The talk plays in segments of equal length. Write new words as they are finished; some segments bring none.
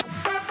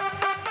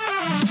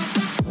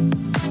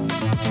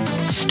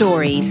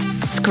stories,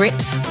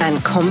 scripts,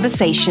 and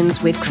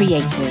conversations with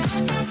creators.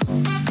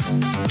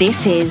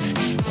 This is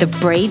the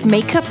Brave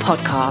Maker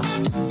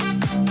Podcast.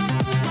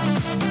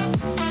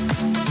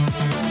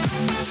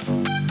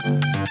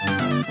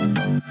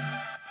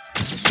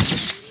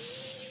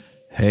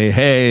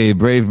 Hey,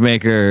 Brave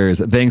Makers.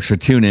 Thanks for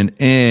tuning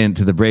in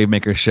to the Brave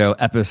Maker Show,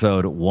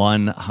 episode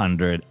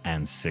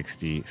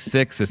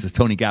 166. This is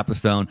Tony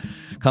Capistone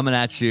coming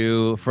at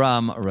you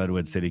from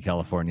Redwood City,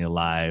 California,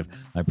 live.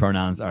 My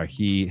pronouns are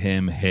he,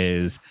 him,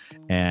 his,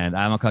 and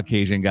I'm a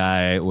Caucasian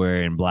guy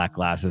wearing black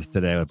glasses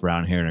today with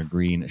brown hair and a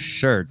green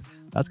shirt.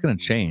 That's going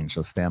to change,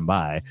 so stand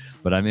by.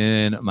 But I'm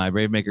in my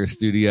Brave Maker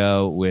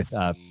studio with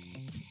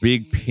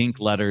big pink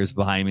letters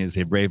behind me that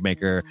say Brave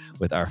Maker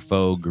with our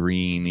faux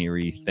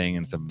greenery thing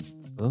and some,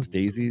 are those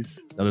daisies?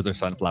 No, those are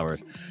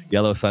sunflowers,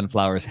 yellow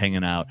sunflowers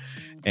hanging out.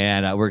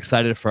 And we're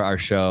excited for our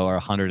show, our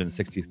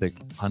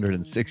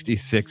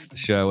 166th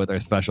show with our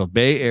special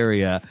Bay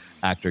Area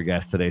actor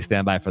guest today.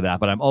 Stand by for that.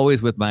 But I'm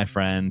always with my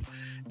friend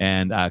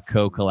and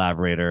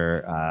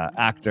co-collaborator,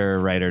 actor,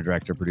 writer,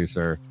 director,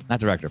 producer, not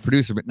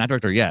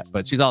director yet,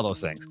 but she's all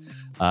those things.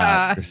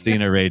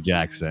 Christina Ray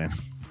Jackson.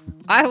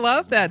 I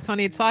love that,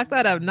 Tony. Talk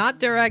that up. Not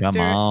director come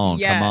on,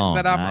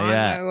 but I'm on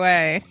my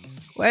way.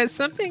 Well, it's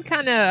something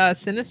kind of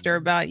sinister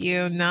about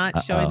you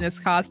not showing this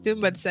costume,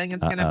 but saying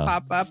it's going to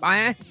pop up.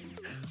 I'm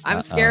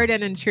scared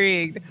and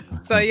intrigued.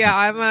 So yeah,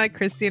 I'm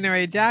Christina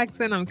Ray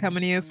Jackson. I'm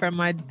coming to you from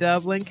my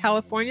Dublin,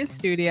 California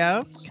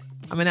studio.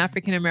 I'm an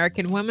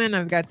African-American woman.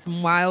 I've got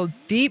some wild,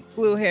 deep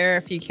blue hair,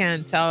 if you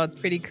can't tell. It's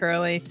pretty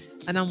curly.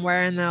 And I'm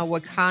wearing a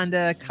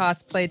Wakanda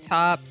cosplay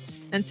top.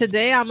 And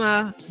today I'm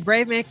a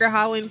Brave Maker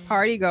Halloween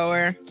party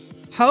goer,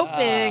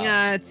 hoping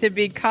to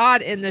be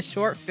caught in the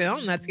short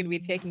film that's going to be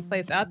taking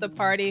place at the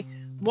party.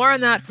 More on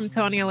that from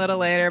Tony a little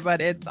later,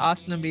 but it's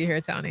awesome to be here,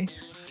 Tony.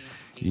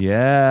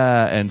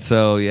 Yeah, and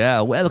so,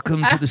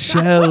 welcome to the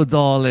show,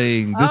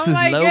 darling. This is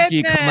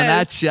Loki coming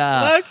at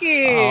ya.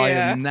 Loki. I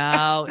am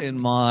now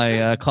in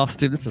my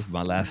costume. This is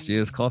my last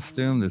year's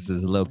costume. This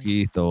is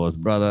Loki, Thor's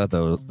brother,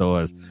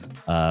 Thor's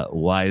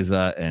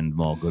wiser and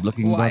more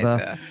good-looking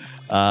brother.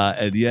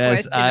 And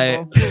yes,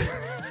 I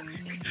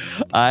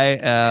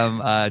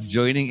am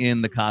joining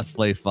in the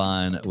cosplay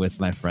fun with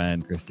my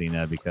friend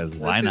Christina because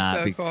why not?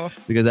 So cool.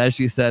 Because as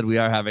she said, we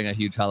are having a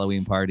huge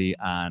Halloween party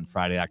on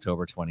Friday,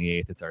 October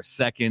 28th. It's our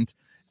second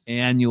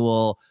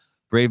annual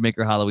Brave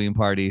Maker Halloween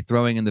party,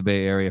 throwing in the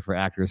Bay Area for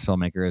actors,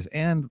 filmmakers,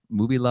 and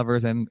movie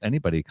lovers and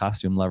anybody,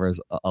 costume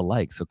lovers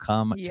alike. So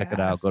come check it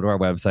out. Go to our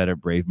website at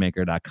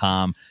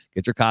bravemaker.com.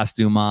 Get your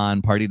costume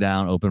on, party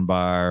down, open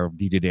bar,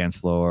 DJ dance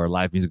floor,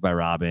 live music by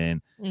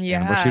Robin. Yeah.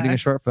 And we're shooting a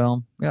short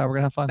film. Yeah, we're going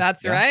to have fun.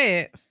 That's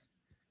right.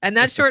 And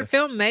that short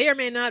film may or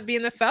may not be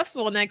in the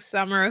festival next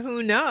summer.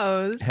 Who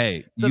knows?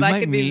 Hey, so that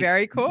could be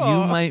very cool.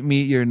 You might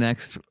meet your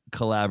next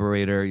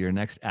collaborator, your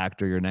next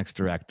actor, your next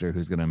director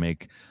who's going to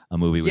make a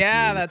movie with you.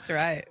 Yeah, that's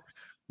right.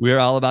 We're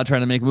all about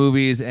trying to make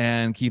movies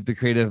and keep the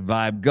creative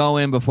vibe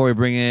going. Before we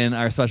bring in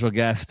our special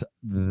guest,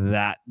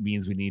 that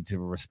means we need to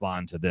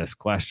respond to this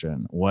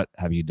question. What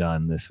have you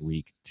done this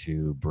week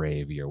to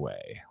brave your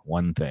way?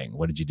 One thing.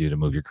 What did you do to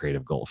move your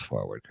creative goals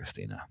forward,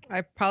 Christina?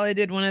 I probably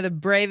did one of the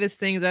bravest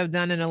things I've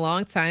done in a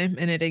long time,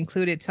 and it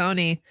included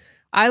Tony.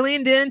 I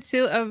leaned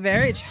into a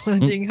very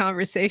challenging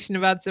conversation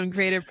about some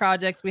creative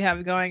projects we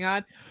have going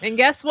on. And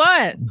guess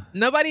what?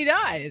 Nobody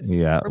died.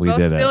 Yeah, we both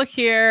did still it.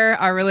 Here.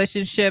 Our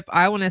relationship,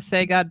 I want to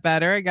say, got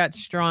better, got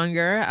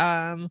stronger.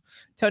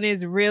 Tony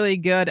is really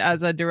good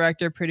as a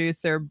director,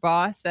 producer,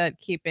 boss at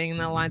keeping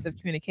the lines of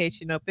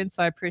communication open.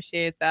 So I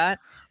appreciate that.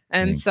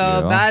 And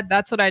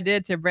that's what I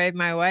did to brave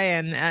my way.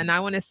 And I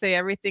want to say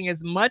everything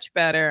is much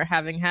better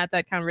having had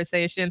that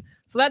conversation.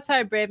 So that's how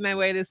I braved my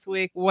way this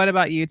week. What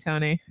about you,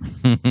 Tony?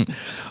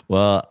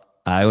 Well,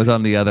 I was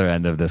on the other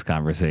end of this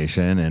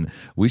conversation, and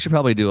we should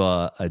probably do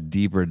a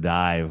deeper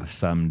dive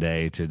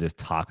someday to just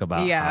talk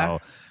about how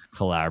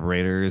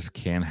collaborators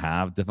can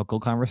have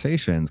difficult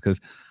conversations. Because,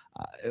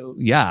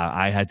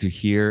 I had to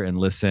hear and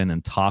listen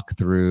and talk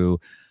through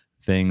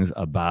things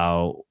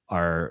about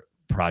our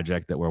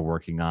project that we're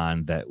working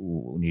on that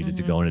needed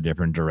to go in a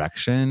different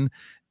direction,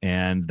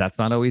 and that's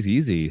not always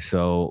easy.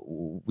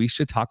 So we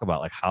should talk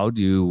about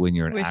when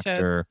you're an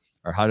actor,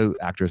 or how do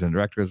actors and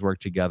directors work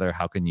together?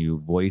 How can you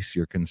voice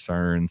your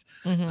concerns?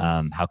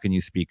 How can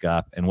you speak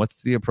up? And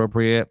what's the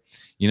appropriate,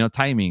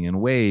 timing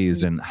and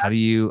ways? And how do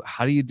you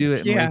do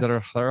it in ways that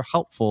are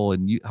helpful?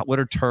 And what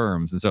are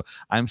terms? And so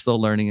I'm still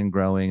learning and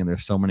growing, and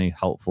there's so many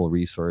helpful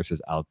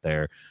resources out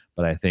there.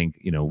 But I think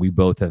we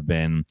both have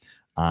been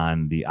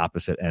on the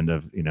opposite end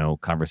of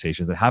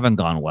conversations that haven't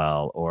gone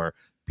well, or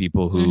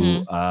people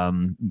who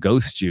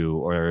ghost you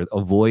or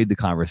avoid the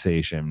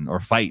conversation or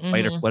fight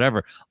or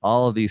whatever,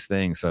 all of these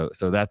things. So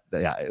that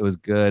it was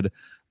good,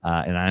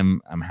 and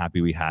I'm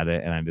happy we had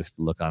it. And I just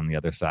look on the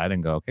other side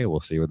and go, okay, we'll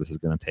see where this is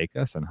going to take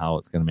us and how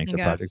it's going to make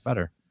the project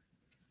better.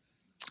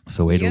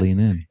 So way to lean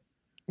in.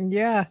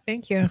 Yeah,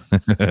 thank you.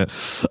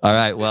 All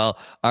right. Well,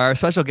 our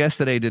special guest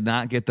today did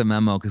not get the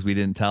memo because we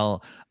didn't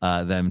tell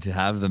them to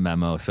have the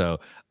memo. So,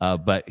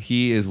 but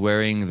he is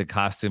wearing the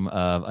costume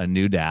of a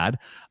new dad.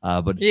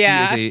 But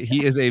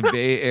he is a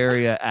Bay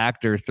Area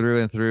actor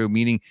through and through,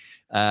 meaning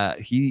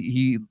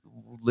he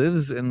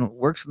lives and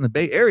works in the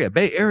Bay Area.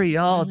 Bay Area,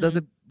 y'all,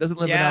 doesn't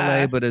live in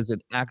LA, but is an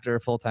actor,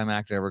 full-time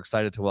actor. We're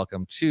excited to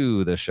welcome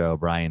to the show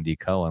Brian D.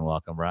 Cohen.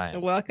 Welcome, Brian.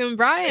 Welcome,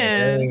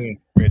 Brian. Hey,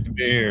 great to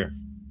be here.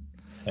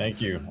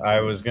 Thank you.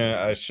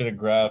 I should have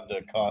grabbed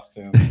a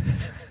costume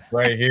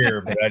right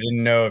here, but I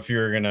didn't know if you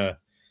were gonna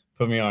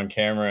put me on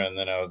camera, and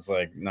then I was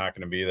like not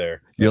gonna be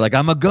there. You're like,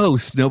 I'm a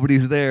ghost.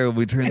 Nobody's there.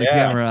 We turn the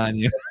camera on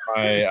you.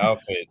 My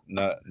outfit,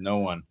 no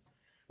one.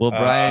 Well,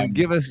 Brian,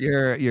 give us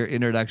your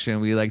introduction.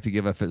 We like to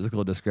give a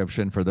physical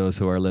description for those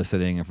who are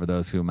listening and for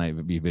those who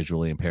might be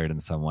visually impaired in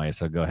some way.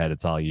 So go ahead.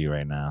 It's all you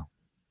right now.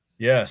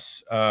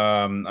 Yes.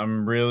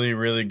 I'm really,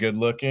 really good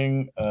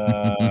looking.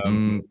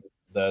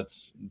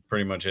 That's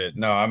pretty much it.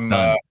 No,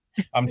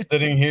 I'm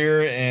sitting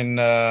here in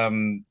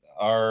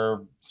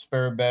our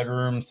spare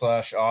bedroom /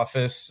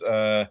 office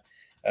at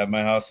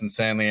my house in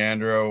San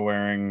Leandro,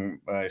 wearing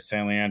my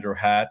San Leandro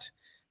hat,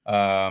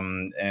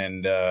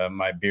 and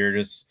my beard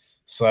is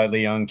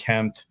slightly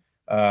unkempt,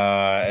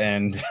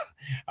 and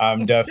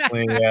I'm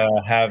definitely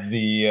have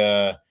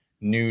the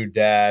new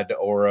dad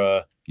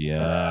aura.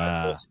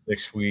 Yeah,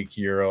 6 week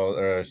year old,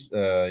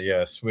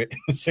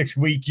 6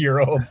 week year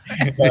old,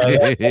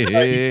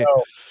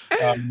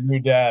 new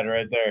dad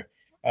right there.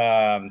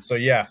 So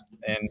yeah,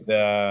 and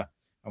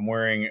I'm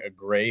wearing a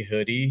gray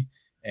hoodie,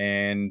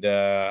 and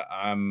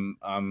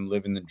I'm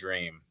living the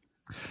dream.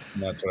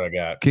 And that's what I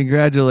got.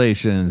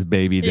 Congratulations,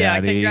 baby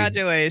daddy. Yeah,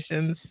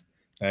 congratulations.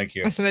 Thank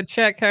you. The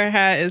checker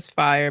hat is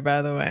fire,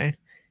 by the way.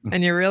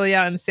 And you're really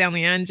out in San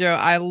Leandro.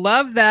 I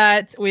love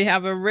that we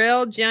have a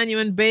real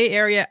genuine Bay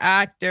Area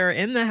actor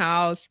in the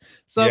house.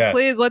 So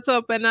Please, let's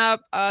open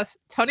up.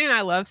 Tony and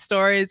I love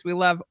stories. We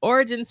love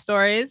origin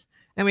stories,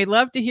 and we'd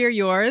love to hear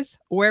yours.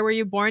 Where were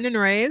you born and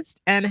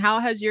raised? And how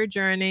has your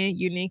journey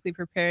uniquely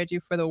prepared you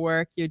for the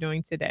work you're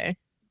doing today?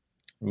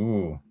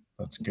 Ooh,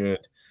 that's good.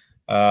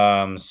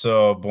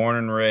 So born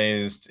and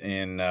raised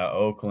in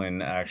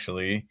Oakland,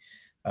 actually.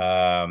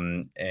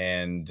 And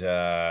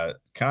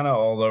kind of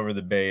all over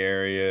the Bay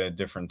Area at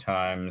different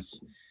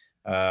times.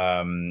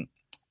 I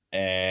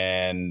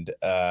kind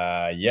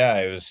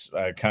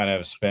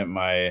of spent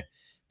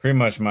pretty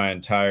much my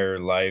entire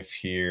life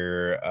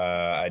here.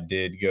 I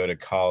did go to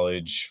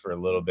college for a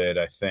little bit,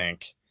 I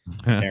think.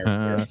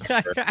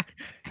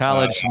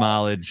 College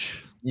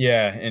knowledge.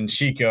 Yeah, in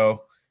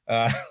Chico.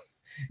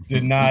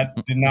 Did not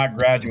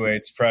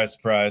graduate,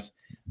 surprise.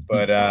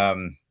 But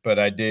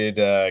I did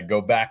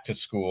go back to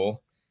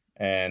school.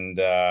 And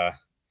I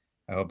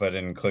hope I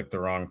didn't click the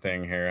wrong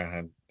thing here.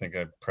 I think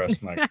I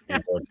pressed my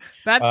keyboard.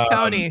 That's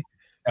Tony.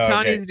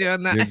 Tony's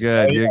doing that. You're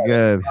good. You're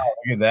good. Oh,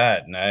 look at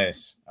that.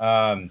 Nice.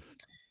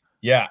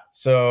 Yeah.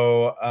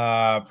 So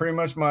pretty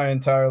much my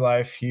entire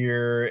life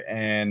here,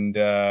 and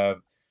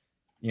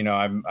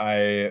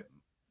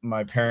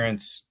my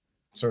parents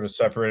sort of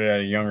separated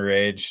at a younger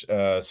age,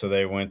 so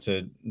they went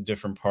to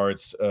different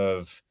parts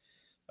of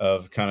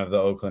kind of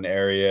the Oakland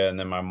area, and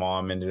then my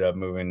mom ended up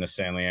moving to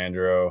San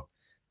Leandro.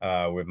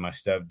 With my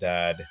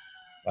stepdad,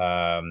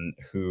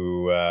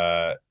 who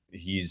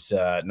he's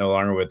no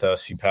longer with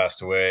us. He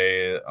passed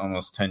away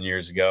almost 10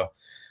 years ago.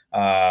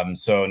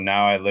 So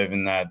now I live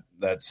in that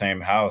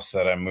same house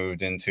that I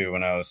moved into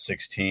when I was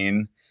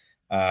 16.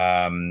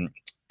 I love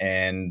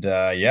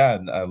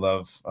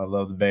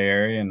the Bay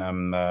Area, and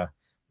I'm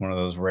one of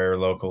those rare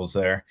locals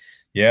there.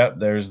 Yeah,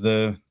 there's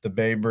the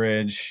Bay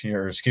Bridge,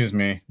 or excuse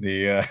me,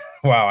 the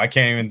wow, I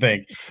can't even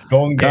think.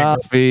 Golden Gate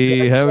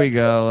Coffee. Here we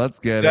go. Let's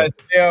get it. Did I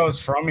say I was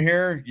from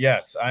here?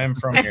 Yes, I am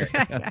from here.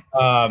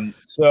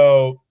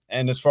 So,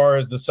 and as far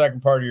as the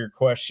second part of your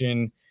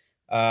question,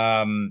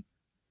 I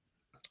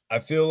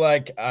feel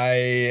like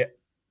I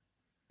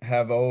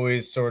have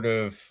always sort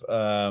of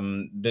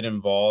been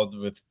involved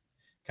with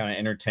kind of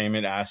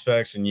entertainment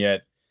aspects, and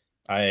yet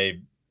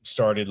I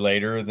started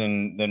later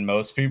than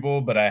most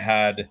people, but I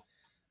had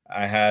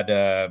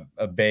a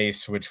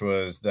base, which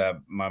was that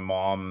my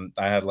mom,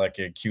 I had like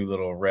a cute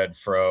little red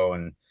fro,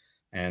 and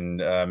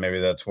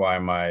maybe that's why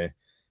my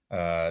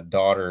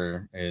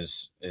daughter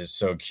is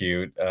so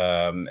cute,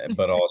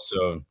 but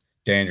also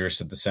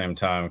dangerous at the same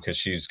time because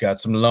she's got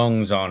some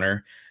lungs on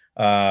her.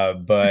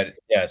 But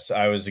yes,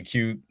 I was a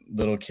cute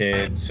little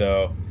kid,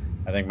 so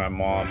I think my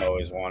mom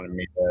always wanted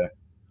me to,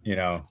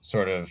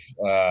 sort of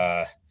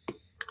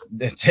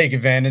take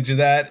advantage of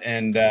that,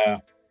 and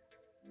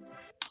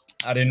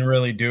I didn't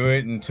really do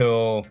it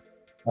until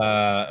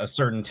a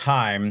certain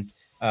time.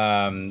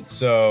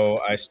 So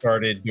I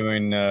started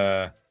doing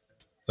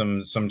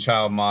some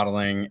child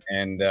modeling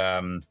and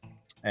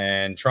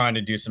trying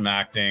to do some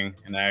acting.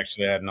 And I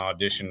actually had an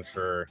audition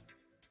for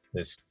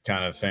this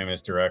kind of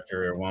famous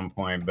director at one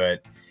point.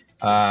 But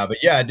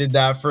yeah, I did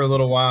that for a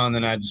little while, and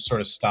then I just sort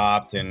of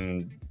stopped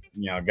and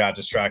got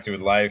distracted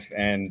with life.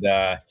 And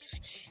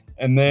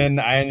then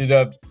I ended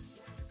up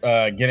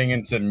getting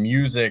into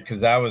music, because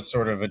that was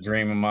sort of a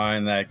dream of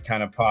mine that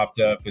kind of popped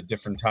up at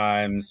different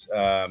times.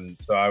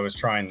 So I was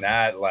trying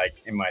that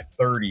like in my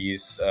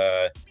 30s.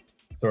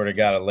 Sort of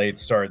got a late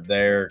start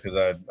there because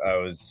I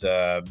was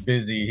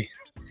busy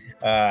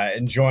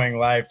enjoying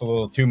life a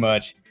little too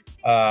much.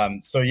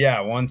 So yeah,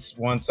 once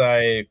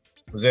I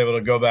was able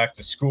to go back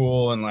to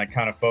school and like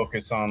kind of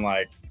focus on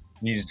like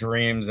these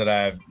dreams that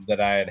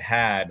I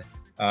had,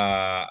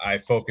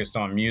 I focused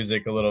on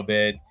music a little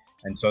bit,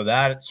 and so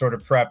that sort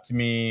of prepped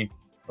me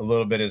a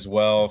little bit as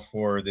well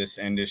for this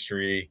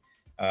industry,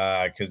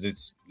 because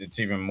it's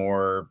even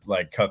more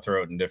like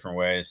cutthroat in different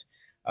ways,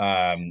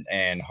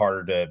 and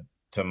harder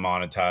to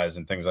monetize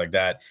and things like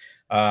that.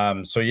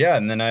 So yeah,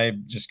 and then I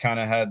just kind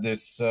of had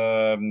this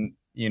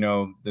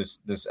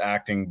this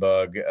acting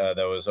bug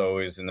that was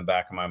always in the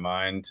back of my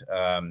mind.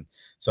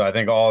 So I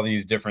think all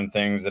these different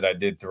things that I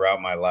did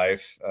throughout my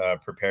life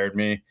prepared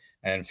me.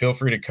 And feel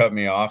free to cut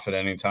me off at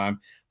any time.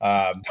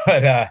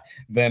 But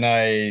then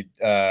I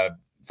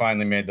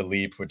finally made the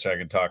leap, which I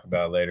could talk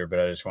about later. But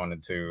I just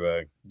wanted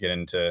to get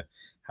into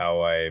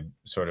how I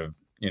sort of,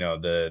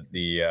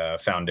 the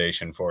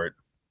foundation for it.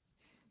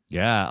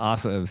 Yeah,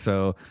 awesome.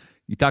 So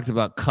you talked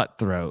about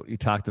cutthroat. You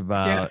talked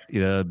about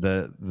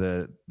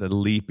the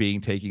leaping,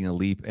 taking a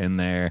leap in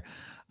there.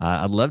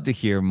 I'd love to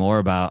hear more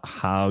about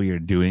how you're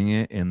doing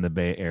it in the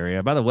Bay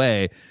Area. By the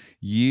way, I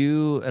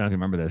don't know if you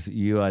remember this.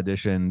 You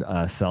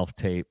auditioned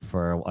self-tape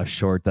for a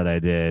short that I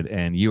did,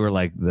 and you were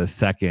like the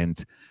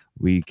second.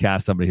 We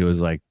cast somebody who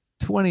was like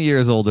 20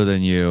 years older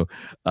than you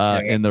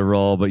in the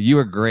role, but you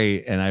were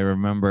great. And I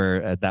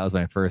remember that was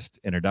my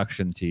first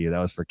introduction to you. That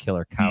was for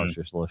Killer Couch,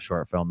 this little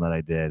short film that I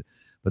did.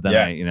 But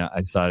then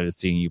I started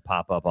seeing you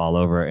pop up all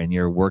over, and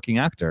you're a working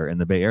actor in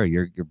the Bay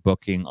Area. You're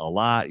booking a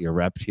lot. You're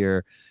repped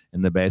here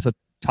in the Bay. So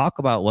talk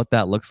about what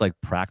that looks like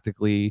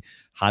practically.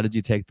 How did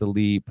you take the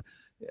leap?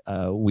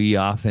 We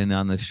often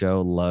on the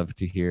show love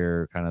to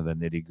hear kind of the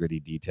nitty gritty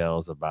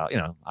details about,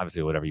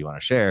 obviously whatever you want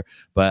to share,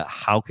 but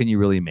how can you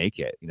really make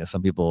it?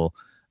 Some people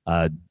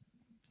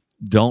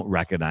don't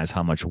recognize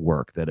how much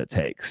work that it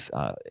takes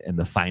and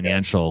the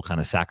financial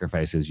kind of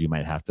sacrifices you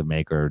might have to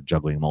make, or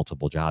juggling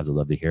multiple jobs. I'd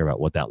love to hear about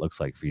what that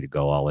looks like for you to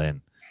go all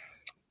in.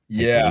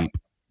 Yeah.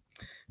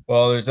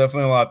 Well, there's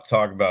definitely a lot to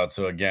talk about.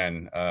 So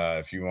again,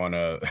 if you want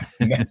to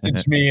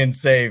message me and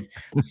save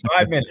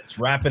 5 minutes,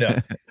 wrap it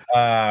up.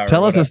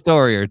 Tell us a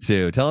story or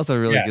two. Tell us a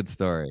really good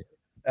story.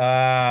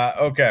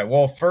 Okay.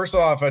 Well, first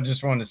off, I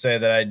just wanted to say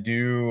that I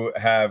do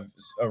have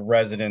a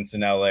residence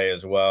in LA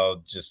as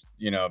well, just,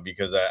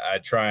 because I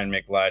try and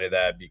make light of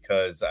that,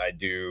 because I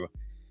do,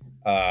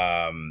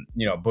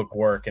 book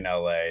work in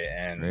LA,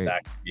 and Great.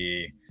 That could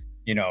be,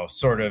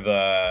 sort of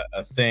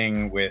a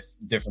thing with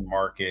different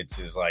markets,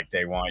 is like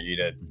they want you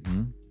to,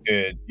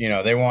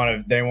 they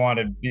want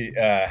to be,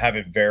 have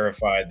it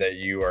verified that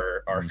you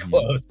are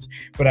close.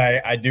 But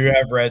I do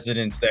have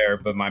residence there,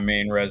 but my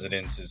main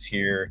residence is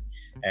here.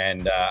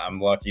 And I'm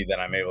lucky that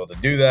I'm able to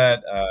do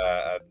that.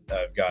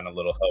 I've gotten a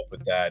little help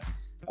with that.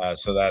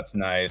 So that's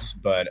nice.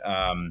 But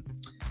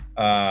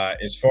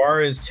as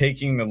far as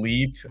taking the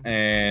leap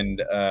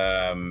and,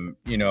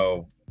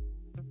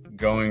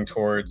 going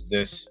towards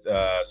this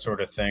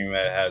sort of thing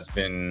that has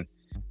been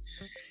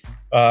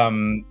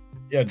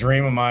a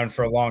dream of mine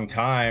for a long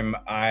time,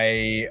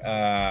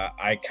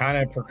 I kind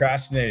of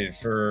procrastinated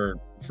for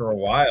a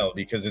while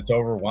because it's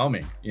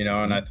overwhelming,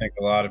 and I think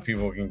a lot of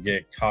people can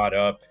get caught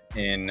up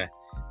in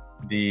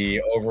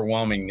the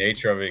overwhelming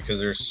nature of it because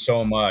there's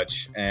so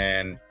much,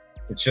 and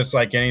it's just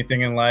like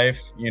anything in life,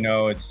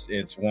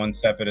 it's one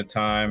step at a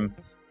time,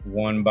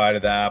 one bite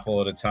of the apple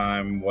at a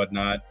time,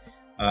 whatnot.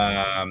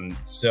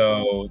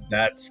 So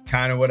that's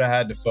kind of what I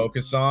had to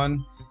focus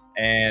on.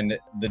 And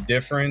the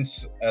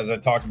difference, as I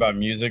talked about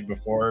music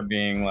before,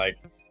 being like,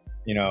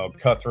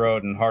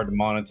 cutthroat and hard to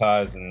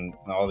monetize and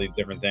all these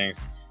different things.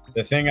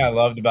 The thing I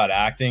loved about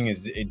acting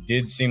is it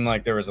did seem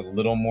like there was a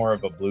little more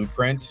of a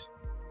blueprint,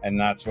 and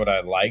that's what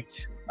I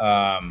liked.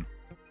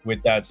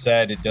 With that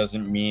said, it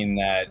doesn't mean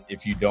that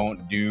if you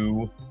don't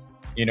do,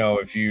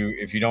 if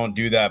you don't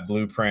do that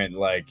blueprint,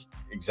 like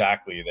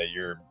exactly, that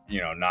you're,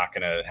 not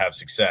going to have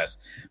success.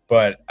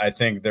 But I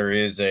think there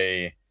is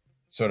a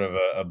sort of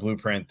a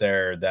blueprint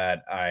there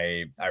that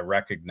I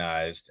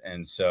recognized.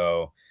 And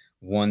so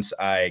once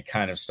I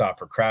kind of stopped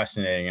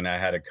procrastinating, and I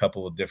had a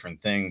couple of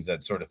different things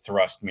that sort of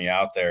thrust me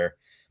out there.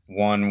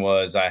 One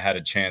was I had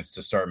a chance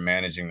to start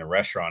managing the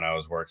restaurant I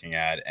was working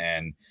at,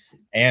 and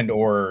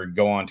or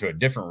go on to a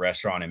different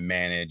restaurant and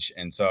manage.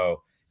 And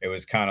so it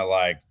was kind of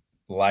like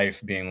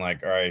life being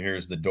like, all right,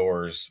 here's the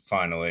doors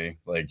finally.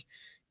 Like,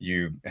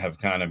 you have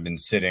kind of been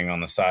sitting on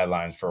the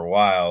sidelines for a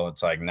while.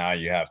 It's like, now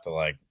you have to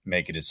like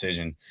make a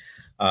decision.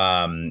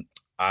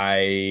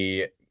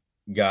 I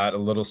got a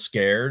little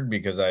scared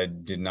because I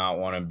did not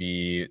want to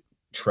be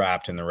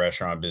trapped in the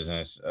restaurant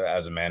business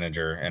as a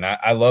manager. And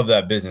I love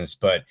that business,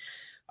 but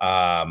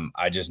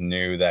I just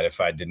knew that if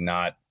I did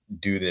not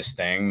do this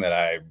thing that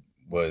I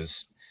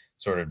was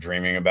sort of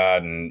dreaming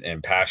about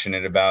and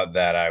passionate about,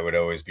 that I would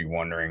always be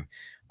wondering.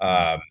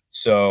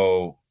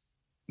 So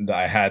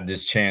I had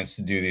this chance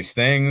to do these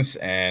things,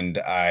 and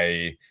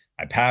I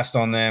passed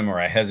on them, or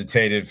I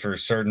hesitated for a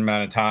certain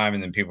amount of time,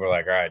 and then people were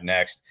like, all right,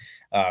 next,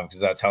 because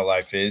that's how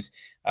life is.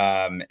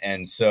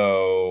 And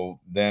so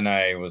then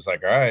I was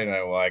like, all right,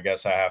 well, I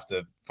guess I have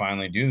to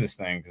finally do this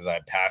thing because I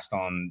passed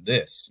on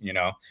this,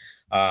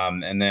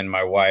 and then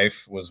my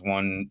wife was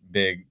one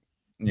big,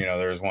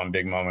 there was one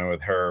big moment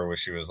with her where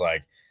she was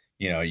like,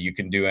 you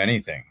can do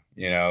anything,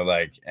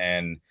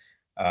 and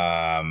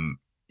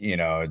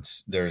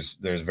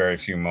there's very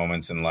few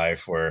moments in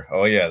life where,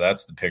 oh yeah,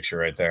 that's the picture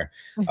right there.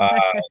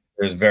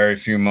 There's very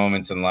few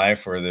moments in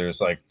life where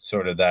there's like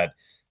sort of that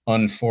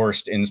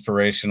unforced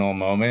inspirational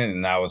moment,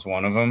 and that was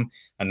one of them.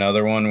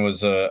 Another one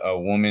was a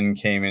woman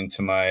came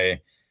into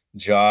my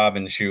job,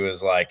 and she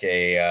was like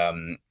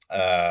a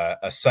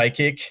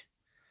psychic,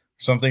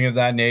 something of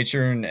that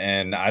nature,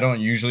 and I don't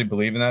usually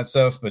believe in that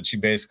stuff, but she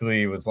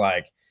basically was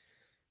like,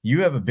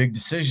 you have a big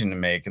decision to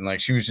make. And like,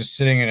 she was just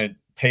sitting at a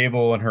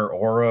table and her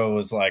aura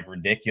was like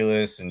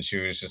ridiculous, and she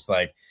was just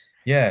like,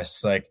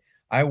 yes, like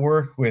I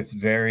work with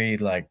very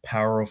like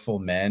powerful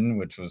men,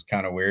 which was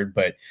kind of weird,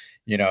 but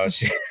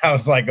I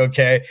was like,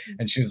 okay.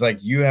 And she was like,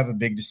 you have a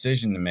big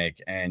decision to make,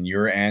 and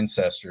your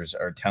ancestors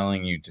are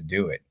telling you to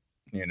do it,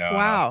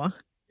 Wow.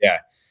 Yeah.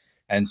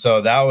 And so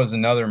that was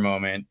another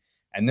moment.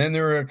 And then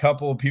there were a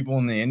couple of people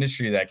in the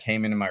industry that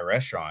came into my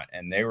restaurant,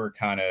 and they were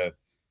kind of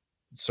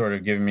sort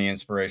of giving me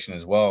inspiration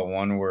as well.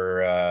 One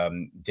were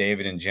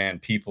David and Jan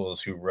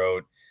Peoples, who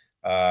wrote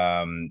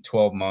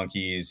 12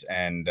 Monkeys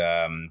and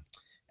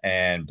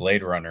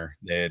Blade Runner.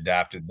 They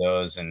adapted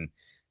those,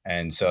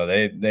 and so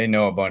they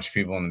know a bunch of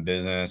people in the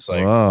business.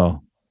 Like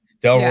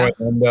Delroy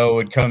Lindo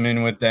would come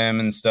in with them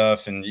and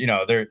stuff, and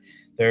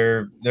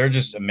they're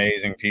just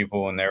amazing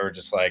people. And they were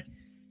just like,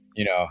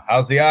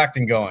 how's the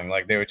acting going?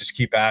 Like they would just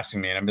keep asking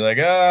me, and I'd be like,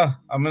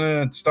 I'm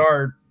gonna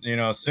start,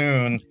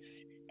 soon.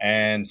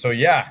 And so,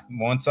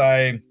 once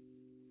I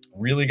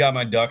really got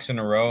my ducks in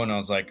a row, and I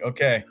was like,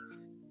 okay,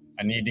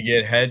 I need to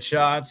get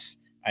headshots.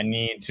 I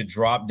need to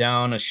drop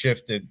down a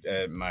shift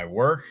at my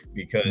work,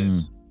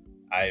 because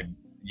I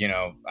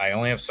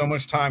only have so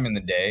much time in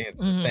the day.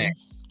 It's a thing.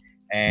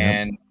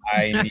 And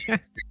I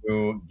need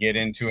to get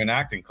into an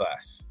acting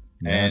class.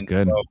 And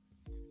good. So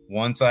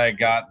once I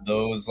got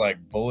those like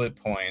bullet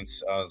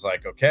points, I was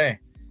like, okay,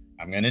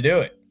 I'm going to do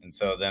it. And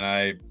so then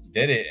I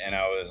did it, and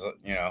I was,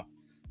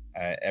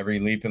 every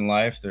leap in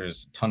life,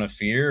 there's a ton of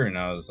fear. And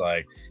I was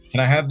like, can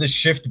I have this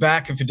shift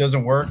back if it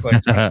doesn't work?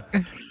 Like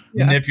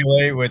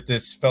manipulate with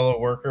this fellow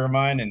worker of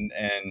mine.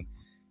 And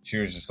she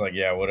was just like,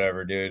 yeah,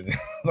 whatever, dude.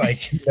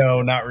 Like,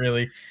 no, not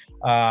really.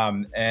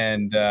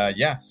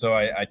 So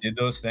I did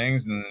those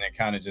things, and then it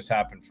kind of just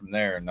happened from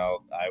there. And I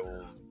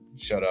will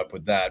shut up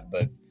with that.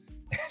 But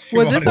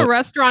was this a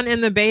restaurant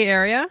in the Bay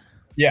Area?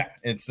 Yeah,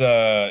 it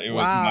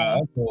was my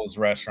uncle's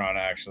restaurant,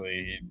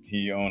 actually.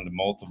 He owned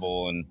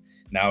multiple, and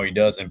now he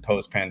does in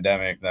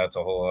post-pandemic. That's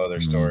a whole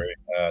other story.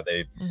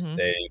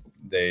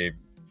 They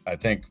I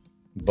think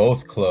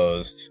both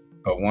closed,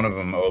 but one of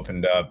them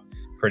opened up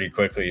pretty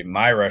quickly.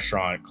 My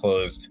restaurant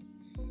closed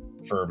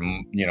for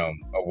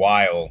a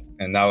while,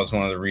 and that was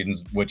one of the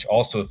reasons which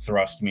also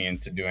thrust me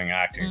into doing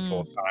acting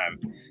full time,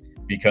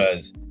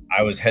 because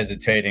I was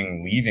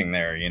hesitating leaving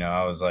there.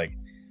 I was like,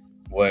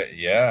 what?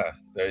 Yeah.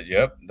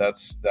 Yep,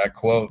 that's that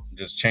quote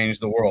just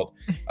changed the world.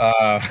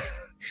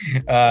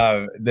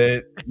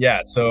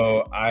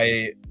 So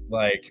I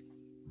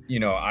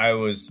I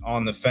was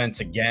on the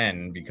fence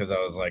again, because I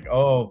was like,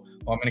 oh,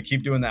 well, I'm going to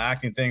keep doing the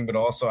acting thing, but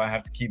also I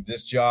have to keep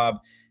this job.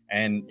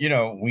 And,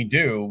 we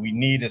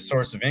need a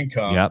source of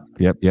income.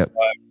 Yep.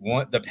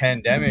 But the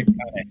pandemic kind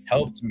of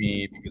helped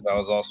me, because I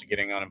was also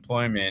getting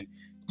unemployment,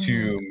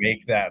 to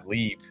make that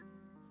leap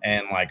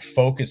and like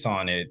focus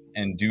on it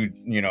and do,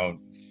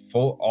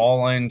 full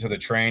all into the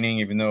training,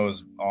 even though it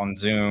was on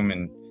Zoom,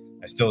 and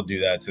I still do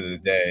that to this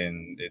day,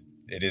 and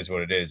it is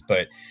what it is.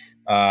 But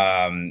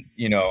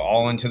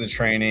all into the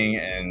training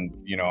and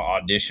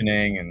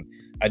auditioning, and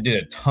I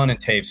did a ton of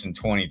tapes in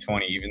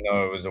 2020, even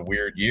though it was a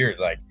weird year.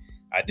 Like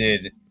I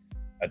did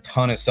a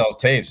ton of self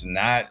tapes, and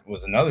that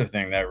was another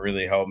thing that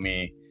really helped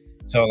me.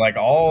 So like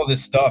all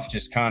this stuff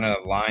just kind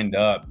of lined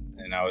up,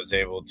 and I was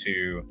able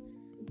to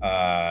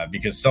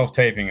because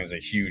self-taping is a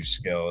huge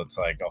skill. It's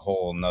like a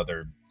whole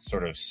nother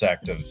sort of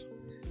sect of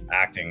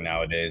acting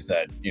nowadays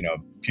that,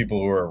 people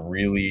who are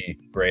really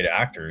great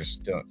actors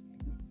don't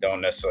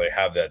necessarily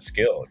have that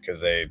skill, because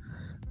they,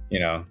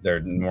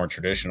 they're more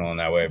traditional in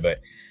that way. But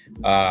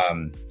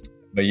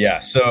yeah,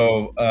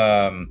 so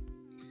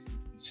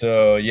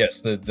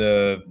yes,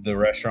 the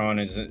restaurant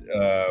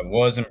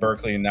was in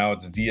Berkeley, and now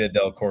it's Via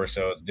del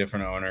Corso. It's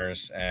different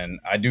owners, and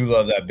I do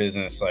love that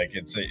business. Like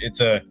it's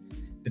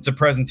a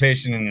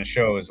presentation and a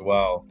show as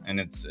well, and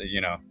it's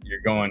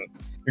you're going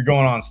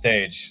on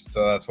stage,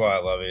 so that's why I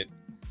love it.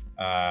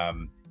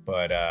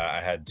 But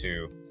I had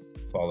to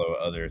follow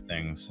other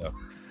things.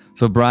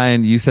 So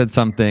Brian, you said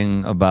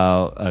something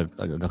about a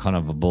kind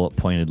of a bullet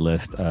pointed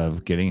list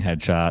of getting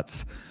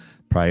headshots,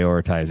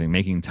 prioritizing,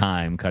 making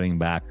time, cutting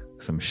back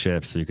some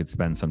shifts so you could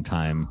spend some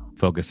time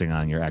focusing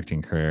on your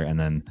acting career and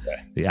then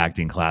the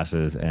acting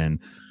classes. And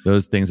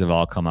those things have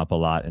all come up a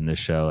lot in this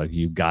show. Like,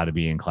 you got to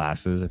be in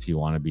classes if you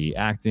want to be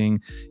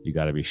acting. You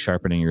got to be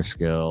sharpening your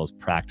skills,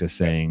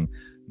 practicing,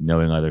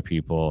 knowing other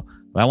people.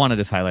 But I want to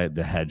just highlight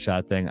the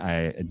headshot thing.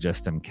 I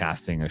just am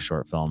casting a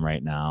short film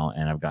right now,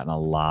 and I've gotten a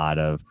lot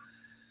of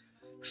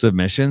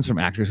submissions from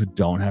actors who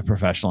don't have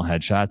professional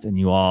headshots, and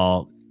you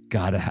all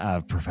got to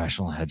have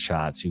professional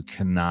headshots. You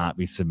cannot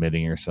be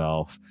submitting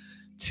yourself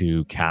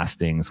to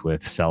castings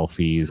with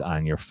selfies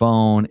on your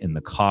phone in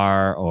the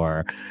car,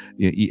 or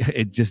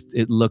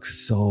it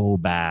looks so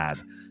bad.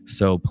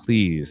 So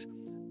please,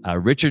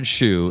 Richard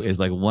Shu is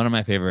like one of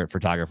my favorite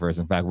photographers.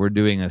 In fact, we're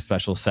doing a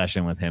special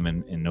session with him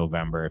in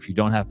November. If you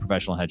don't have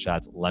professional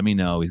headshots, let me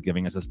know. He's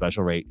giving us a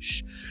special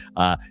rate.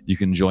 You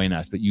can join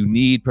us, but you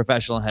need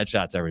professional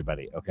headshots,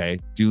 everybody. Okay.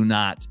 Do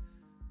not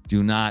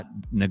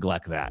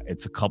neglect that.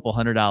 It's a couple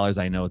 $100.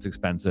 I know it's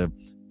expensive,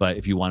 but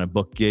if you want to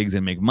book gigs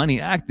and make money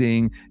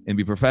acting and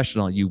be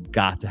professional, you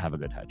got to have a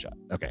good headshot.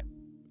 Okay.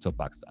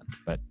 Soapbox done.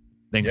 But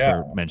thanks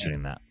for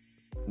mentioning that.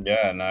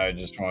 Yeah, and I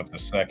just want to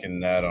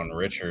second that on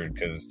Richard,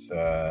 because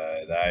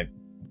that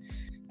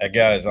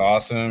guy is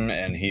awesome,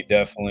 and he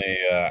definitely,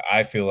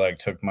 I feel like,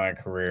 took my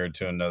career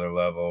to another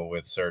level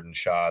with certain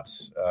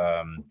shots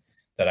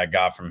that I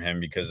got from him,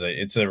 because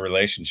it's a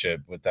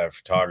relationship with that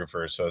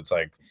photographer. So it's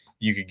like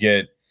you could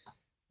get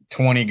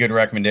 20 good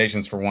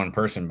recommendations for one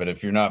person, but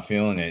if you're not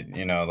feeling it,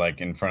 like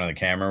in front of the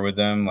camera with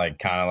them, like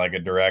kind of like a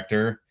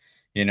director,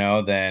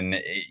 then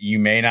you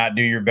may not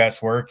do your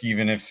best work,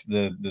 even if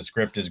the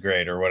script is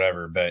great or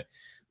whatever. But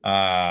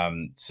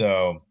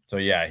so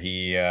yeah,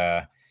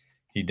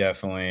 he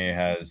definitely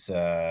has.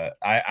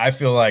 I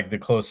feel like the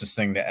closest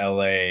thing to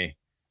LA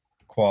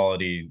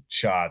quality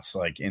shots,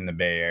 like in the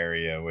Bay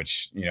Area,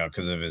 which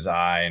because of his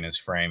eye and his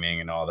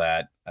framing and all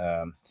that,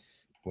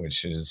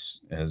 which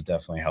has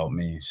definitely helped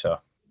me. So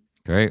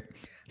great.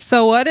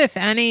 So what, if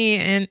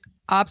any,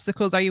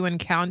 obstacles are you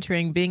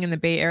encountering being in the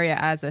Bay Area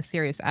as a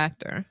serious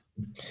actor?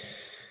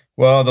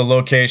 Well, the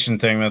location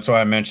thing, that's why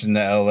I mentioned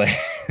the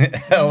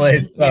LA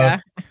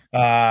stuff.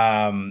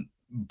 Yeah.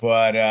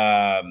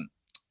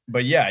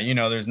 But yeah,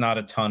 there's not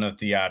a ton of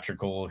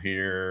theatrical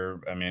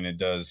here. I mean, it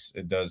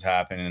does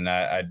happen. And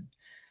I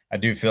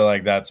do feel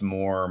like that's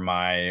more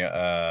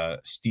my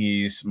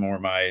steez, more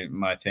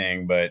my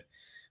thing, but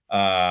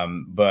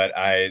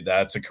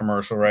that's a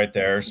commercial right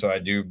there. So I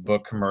do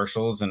book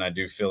commercials, and I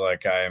do feel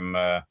like I'm,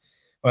 well,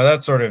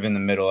 that's sort of in the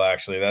middle,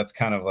 actually. That's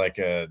kind of like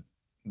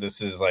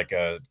this is like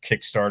a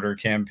Kickstarter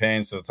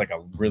campaign. So it's like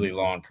a really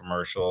long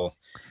commercial,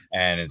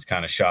 and it's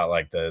kind of shot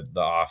like the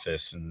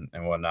Office and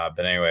whatnot.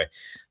 But anyway,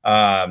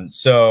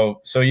 so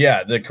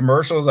yeah, the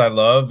commercials I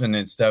love, and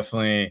it's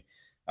definitely,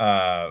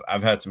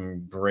 I've had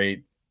some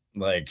great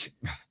like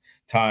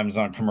times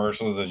on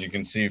commercials, as you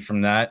can see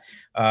from that.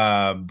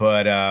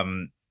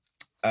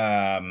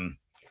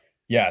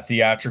 Yeah,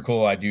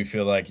 theatrical, I do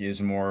feel like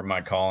is more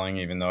my calling,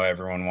 even though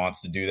everyone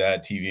wants to do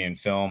that, TV and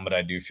film. But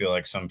I do feel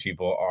like some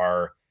people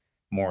are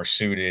more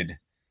suited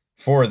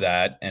for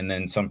that, and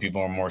then some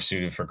people are more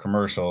suited for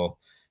commercial,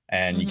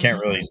 and you can't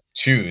really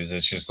choose.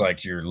 It's just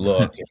like your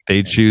look.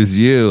 They choose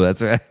you.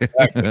 That's right.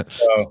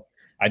 So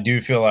I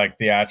do feel like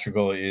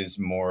theatrical is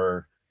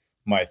more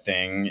my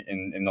thing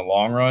in the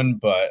long run,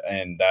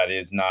 and that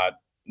is not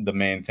the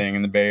main thing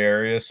in the Bay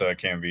Area, so it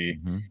can be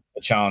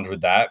a challenge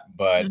with that.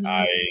 But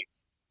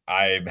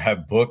I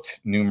have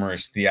booked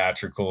numerous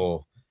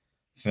theatrical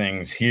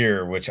things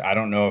here, which I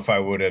don't know if I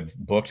would have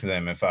booked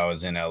them if I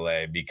was in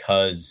LA,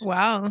 because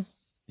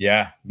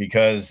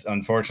because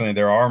unfortunately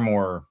there are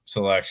more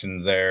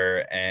selections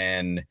there,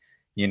 and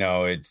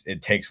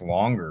it takes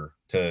longer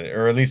to,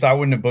 or at least I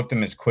wouldn't have booked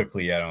them as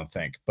quickly, I don't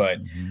think. But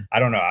I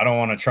don't know, I don't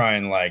want to try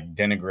and like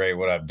denigrate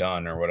what I've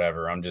done or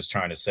whatever. I'm just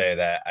trying to say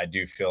that I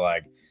do feel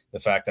like the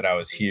fact that I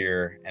was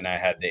here and I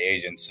had the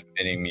agent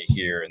submitting me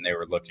here, and they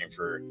were looking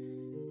for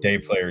day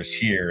players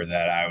here,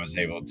 that I was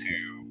able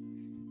to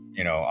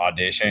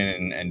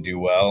audition and do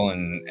well,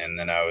 and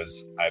then I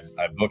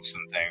booked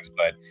some things,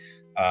 but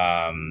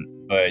I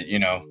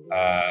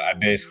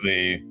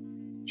basically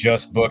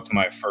just booked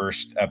my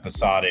first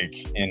episodic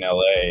in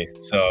LA,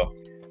 so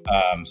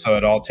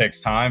it all takes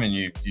time, and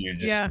you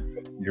just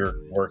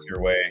work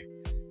your way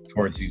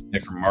towards these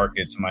different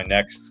markets. My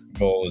next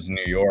goal is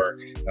New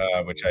York,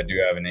 which I do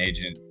have an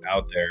agent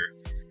out there,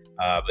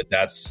 but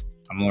that's,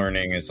 I'm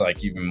learning, is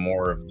like even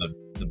more of the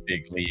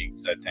big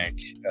leagues, I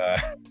think,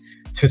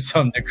 to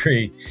some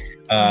degree.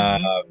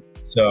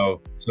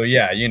 So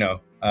yeah,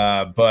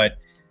 but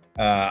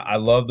I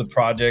love the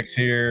projects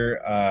here.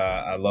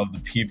 I love the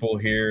people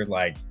here.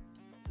 Like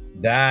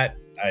that,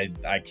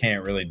 I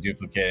can't really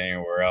duplicate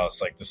anywhere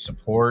else. Like the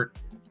support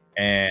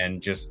and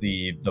just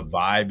the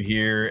vibe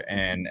here,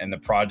 and the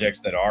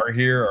projects that are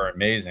here are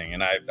amazing.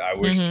 And I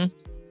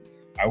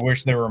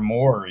wish there were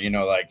more,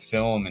 like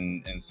film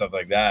and stuff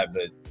like that.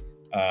 But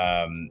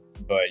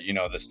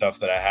the stuff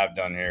that I have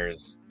done here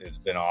has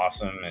been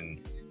awesome.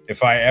 And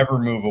if I ever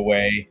move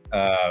away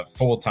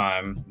full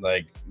time,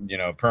 like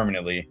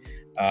permanently,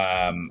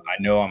 I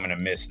know I'm going to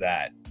miss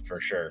that for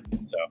sure.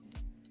 So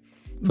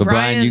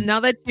Brian, now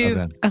that you've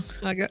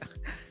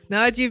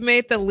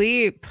made the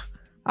leap,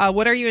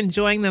 what are you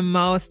enjoying the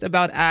most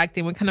about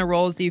acting? What kind of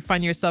roles do you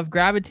find yourself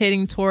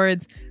gravitating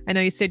towards? I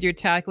know you said you're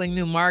tackling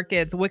new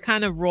markets. What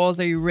kind of roles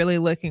are you really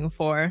looking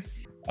for?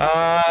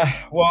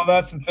 Well,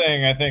 that's the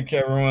thing. I think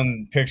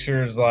everyone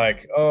pictures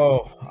like,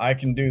 oh, I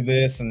can do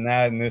this and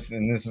that and this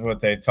is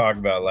what they talk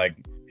about. Like,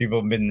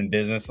 people have been in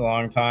business a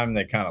long time.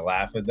 They kind of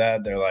laugh at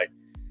that. They're like,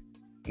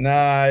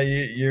 nah,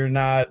 you're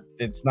not.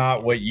 It's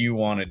not what you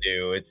want to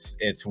do.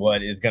 It's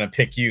what is going to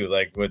pick you,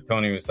 like what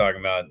Tony was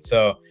talking about.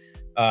 So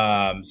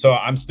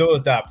I'm still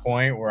at that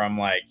point where I'm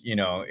like,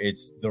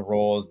 it's the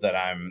roles that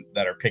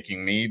are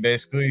picking me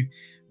basically.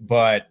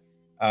 But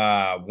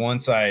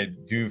once I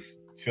do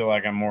feel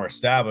like I'm more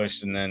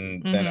established, and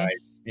then I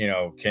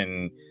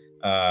can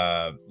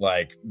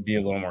like be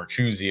a little more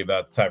choosy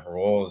about the type of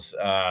roles.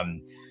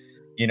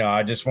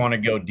 I just want to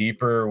go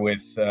deeper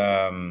with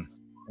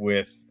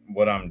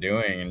what I'm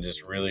doing and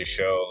just really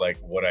show like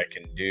what I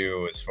can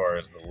do as far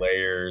as the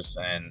layers,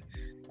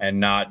 and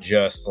not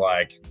just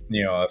like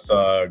a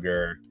thug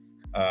or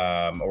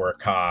a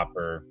cop,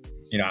 or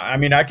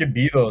I could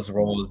be those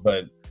roles,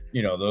 but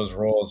those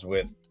roles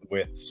with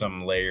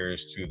some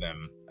layers to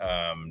them,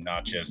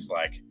 not just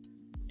like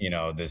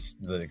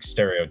the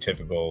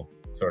stereotypical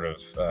sort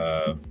of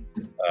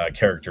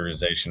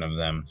characterization of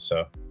them.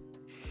 So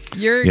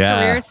your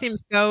career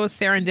seems so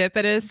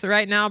serendipitous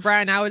right now,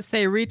 Brian. I would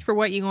say reach for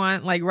what you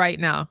want, like right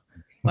now.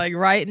 Like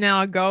right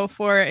now, go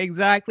for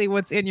exactly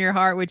what's in your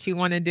heart, what you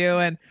want to do,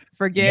 and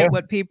forget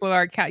what people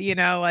are,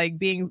 like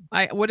being,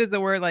 what is the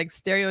word, like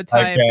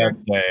stereotype?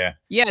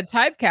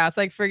 Typecast.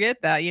 Like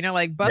forget that,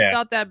 like bust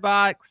out that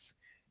box.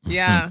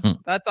 Yeah,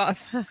 that's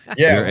awesome.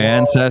 Your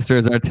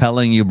ancestors are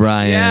telling you,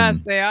 Brian.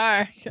 Yes, they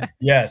are.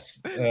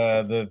 Yes,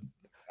 the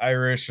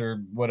Irish or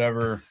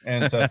whatever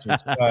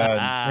ancestors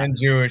and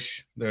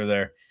Jewish, they're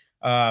there.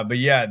 But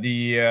yeah,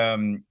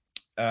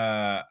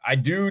 I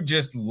do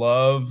just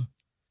love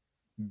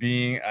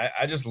being.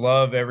 I just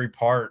love every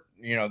part.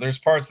 There's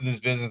parts of this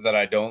business that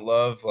I don't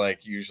love,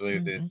 like usually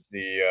the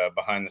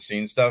behind the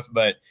scenes stuff.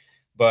 But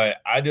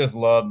I just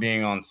love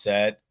being on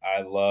set.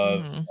 I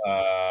love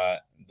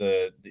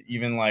the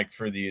even like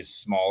for these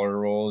smaller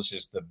roles,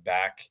 just the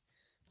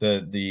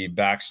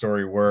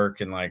backstory work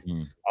and like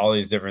all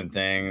these different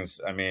things.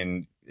 I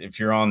mean, if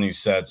you're on these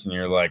sets and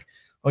you're like,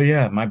 oh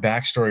yeah, my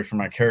backstory for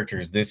my character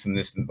is this and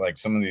this, and like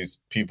some of these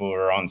people who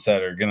are on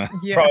set are gonna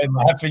probably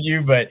laugh at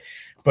you, but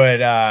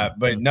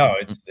no,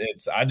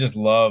 it's I just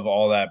love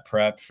all that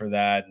prep for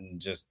that,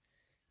 and just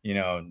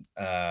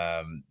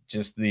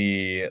just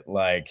the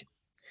like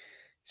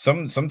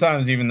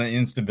sometimes even the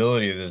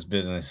instability of this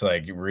business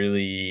like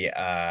really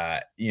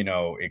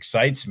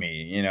excites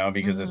me,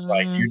 because it's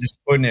like you're just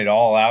putting it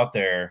all out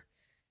there,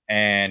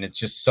 and it's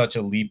just such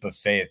a leap of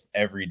faith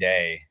every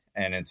day,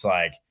 and it's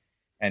like,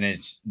 and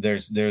it's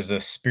there's a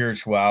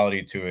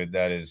spirituality to it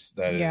that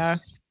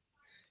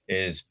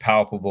is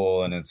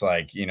palpable, and it's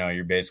like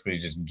you're basically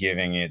just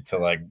giving it to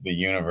like the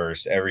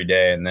universe every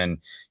day, and then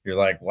you're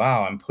like,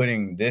 wow, I'm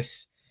putting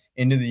this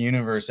into the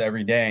universe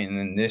every day, and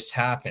then this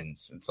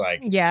happens. It's like,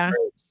 it's great,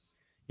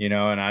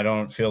 and I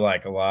don't feel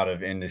like a lot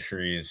of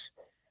industries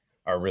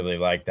are really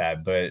like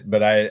that,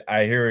 but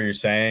I hear what you're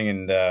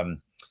saying,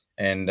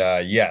 and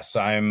yes,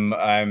 I'm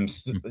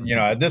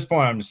at this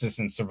point I'm just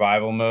in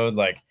survival mode,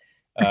 like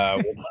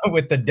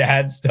with the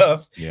dad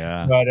stuff.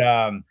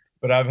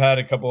 But I've had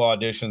a couple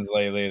auditions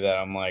lately that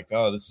I'm like,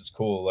 oh, this is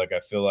cool. Like,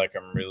 I feel like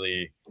I'm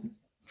really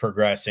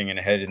progressing and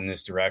headed in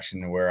this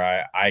direction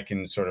where I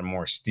can sort of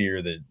more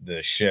steer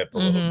the ship a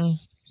little,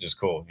 which is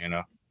cool,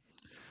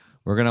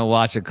 We're going to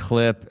watch a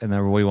clip, and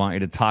then we want you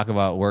to talk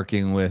about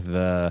working with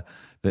the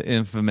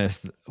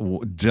infamous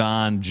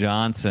Don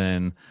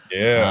Johnson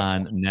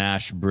on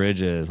Nash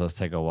Bridges. Let's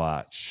take a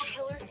watch.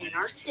 In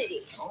our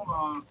city. Hold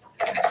on.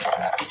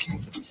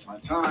 It's my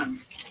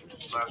time.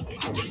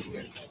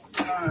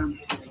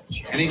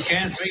 Any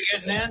chance we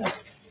getting in?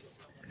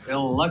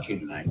 Feeling lucky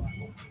tonight.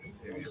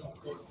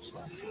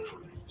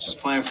 Just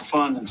playing for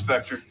fun,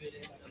 Inspector.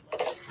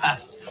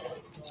 Not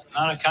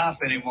a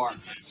cop anymore.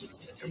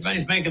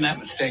 Everybody's making that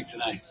mistake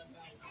tonight.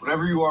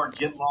 Whatever you are,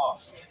 get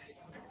lost.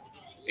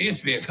 I used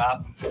to be a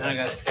cop, then I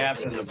got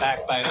stabbed in the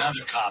back by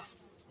another cop.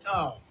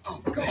 Oh,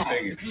 come on.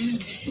 Figure.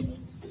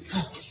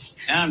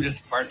 Now I'm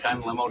just a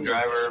part-time limo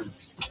driver,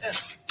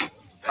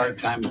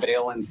 part-time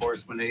bail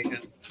enforcement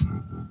agent.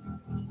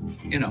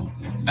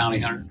 Bounty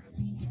hunter.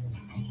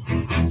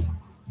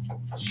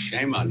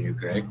 Shame on you,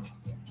 Greg.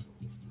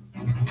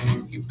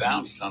 You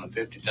bounced on a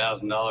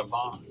 $50,000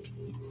 bond.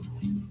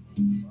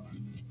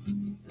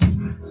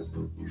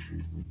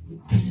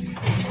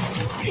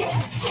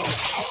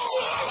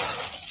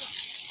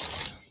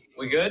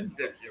 We good?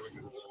 Yeah,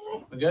 we're good.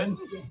 We good?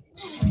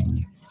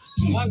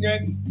 Come on,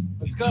 Greg.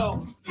 Let's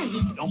go.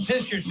 Don't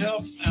piss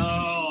yourself.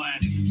 Oh,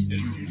 and you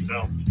pissed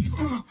yourself.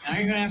 Now you're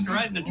going to have to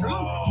ride in the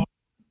truck.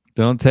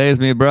 Don't tase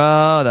me,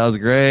 bro. That was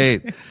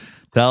great.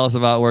 Tell us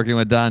about working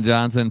with Don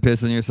Johnson,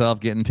 pissing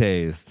yourself, getting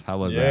tased. How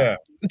was that?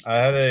 I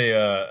had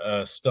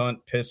a stunt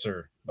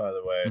pisser, by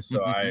the way.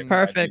 So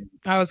perfect.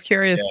 I was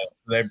curious. Yeah,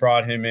 so they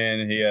brought him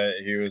in.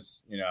 He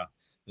was, you know,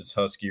 this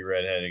husky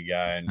redheaded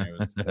guy, and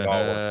it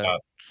all worked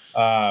out.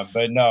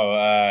 But no,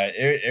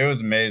 it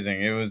was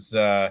amazing. It was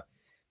that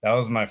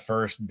was my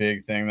first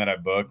big thing that I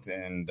booked,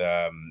 and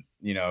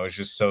you know, it was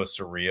just so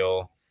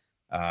surreal.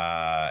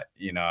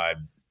 You know, I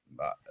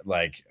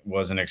like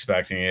wasn't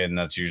expecting it, and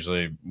that's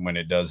usually when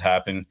it does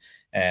happen.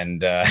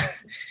 And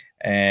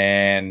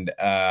and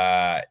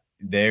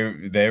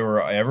they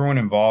were, everyone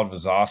involved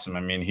was awesome. I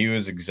mean, he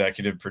was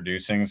executive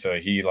producing, so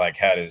he like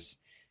had his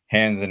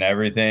hands in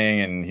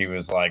everything, and he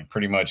was like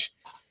pretty much,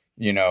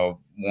 you know,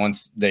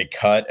 once they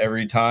cut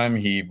every time,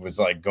 he was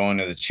like going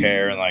to the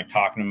chair and like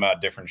talking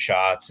about different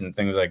shots and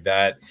things like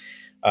that.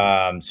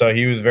 So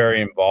he was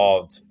very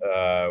involved,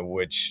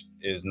 which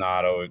is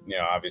not, you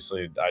know,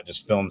 obviously I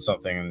just filmed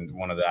something, and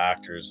one of the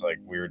actors, like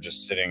we were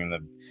just sitting in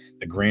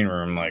the green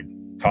room, like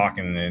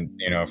talking, and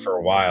you know, for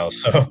a while.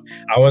 So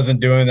I wasn't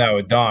doing that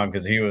with Don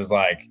because he was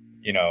like,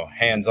 you know,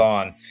 hands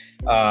on.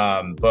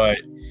 But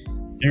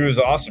he was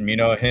awesome. You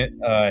know, him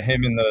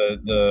and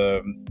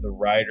the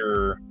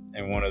writer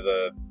and one of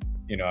the,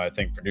 you know, I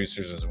think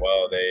producers as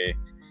well. They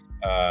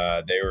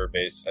were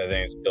based, I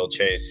think it's Bill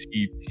Chase.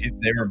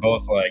 They were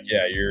both like,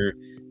 yeah, your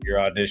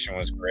audition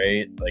was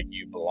great. Like,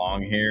 you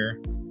belong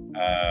here.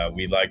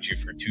 We liked you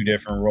for 2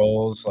 different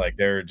roles. Like,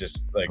 they're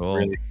just like cool.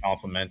 Really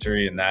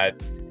complimentary, and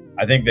that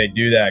I think they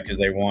do that because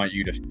they want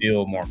you to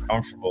feel more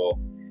comfortable.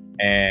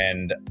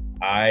 And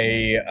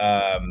I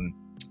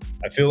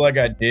feel like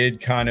I did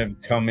kind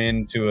of come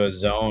into a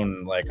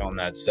zone like on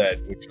that set,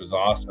 which was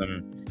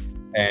awesome.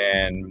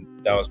 And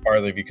that was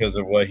partly because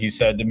of what he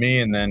said to me.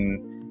 And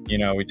then, you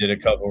know, we did a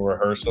couple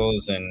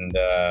rehearsals, and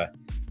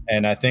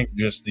I think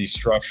just the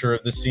structure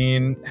of the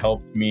scene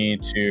helped me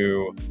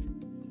to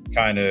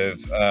kind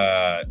of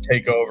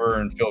take over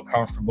and feel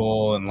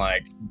comfortable and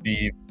like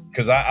be,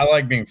 because I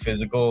like being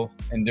physical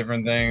in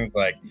different things.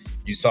 Like,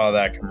 you saw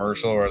that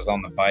commercial where I was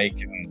on the bike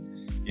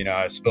and, you know,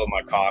 I spilled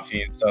my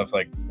coffee and stuff.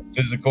 Like,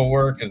 physical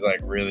work is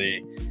like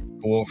really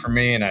cool for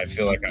me, and I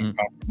feel like I'm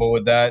comfortable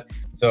with that.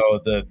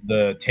 So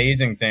the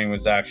tasing thing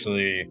was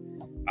actually,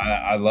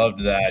 I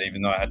loved that,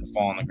 even though I had to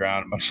fall on the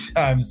ground a bunch of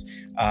times,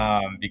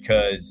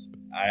 because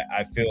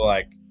I feel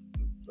like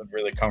I'm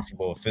really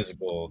comfortable with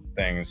physical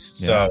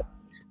things. Yeah.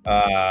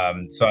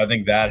 So I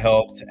think that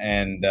helped,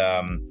 and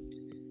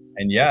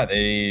yeah,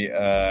 they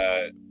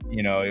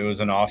you know, it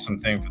was an awesome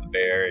thing for the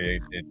Bay Area.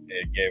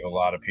 It gave a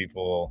lot of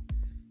people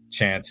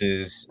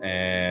chances,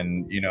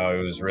 and you know,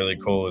 it was really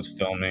cool. It was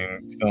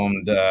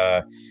filmed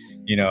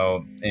you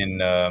know,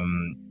 in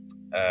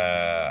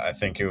I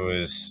think it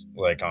was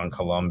like on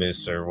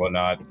Columbus or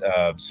whatnot.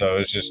 So it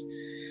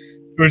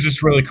was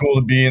just really cool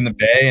to be in the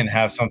Bay and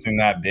have something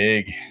that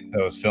big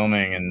that was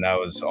filming, and that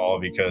was all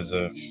because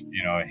of,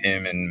 you know,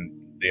 him and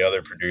the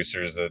other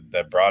producers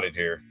that brought it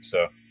here.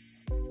 So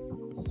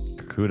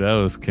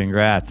kudos,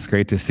 congrats,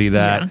 great to see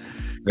that.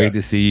 Great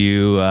to see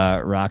you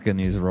rocking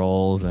these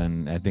roles,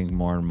 and I think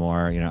more and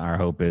more, you know, our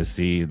hope is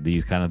see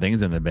these kind of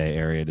things in the Bay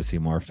Area, to see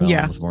more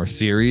films, more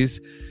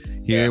series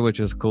here, which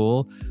is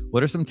cool.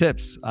 What are some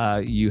tips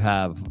you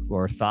have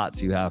or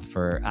thoughts you have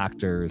for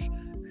actors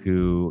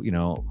who, you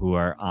know, who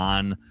are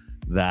on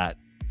that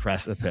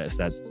precipice,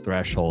 that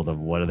threshold of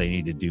what do they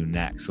need to do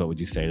next? What would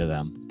you say to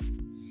them?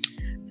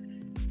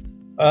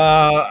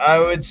 I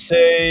would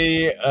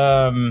say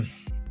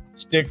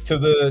stick to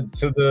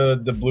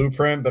the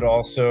blueprint, but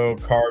also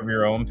carve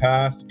your own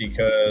path,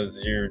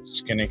 because you're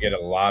just going to get a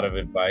lot of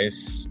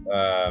advice.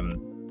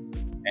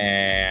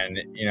 And,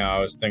 you know, I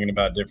was thinking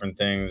about different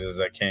things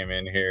as I came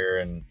in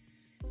here,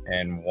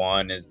 and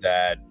one is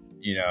that,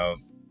 you know,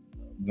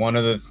 one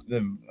of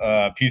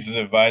the pieces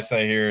of advice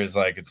I hear is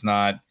like, it's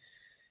not,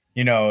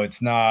 you know,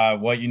 it's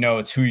not what you know,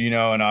 it's who you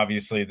know. And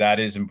obviously that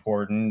is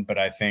important, but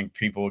I think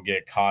people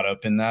get caught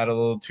up in that a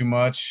little too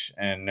much,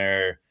 and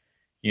they're,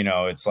 you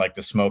know, it's like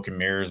the smoke and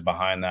mirrors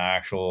behind the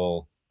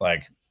actual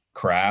like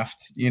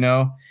craft, you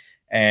know.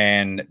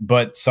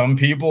 But some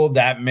people,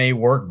 that may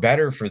work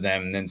better for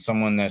them than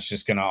someone that's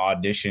just going to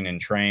audition and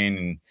train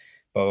and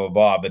blah, blah,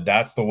 blah. But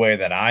that's the way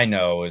that I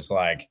know, is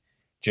like,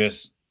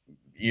 just,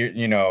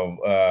 you know,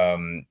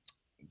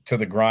 to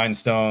the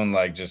grindstone,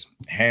 like just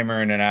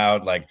hammering it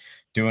out, like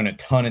doing a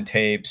ton of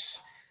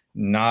tapes,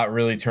 not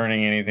really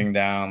turning anything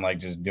down, like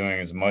just doing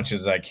as much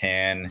as I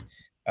can,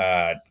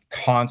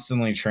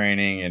 constantly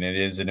training. And it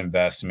is an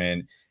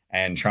investment,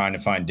 and trying to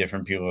find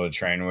different people to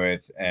train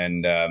with.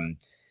 And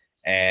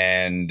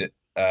then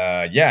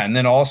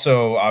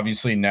also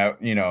obviously now,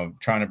 you know,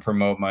 trying to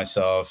promote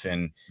myself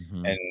and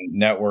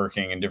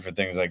networking and different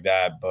things like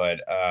that.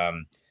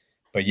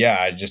 But yeah,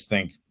 I just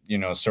think, you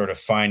know, sort of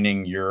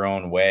finding your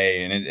own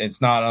way, and it's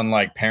not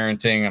unlike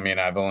parenting. I mean,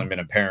 I've only been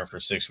a parent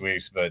for 6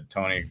 weeks, but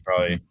Tony could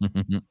probably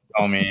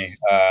tell me,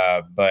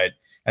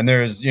 and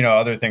there's, you know,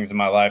 other things in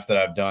my life that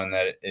I've done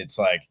that it's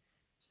like,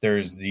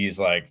 there's these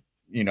like,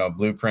 you know,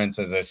 blueprints,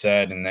 as I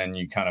said, and then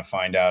you kind of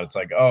find out it's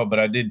like, oh, but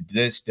I did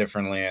this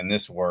differently and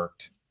this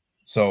worked.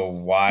 So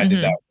why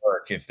did that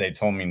work if they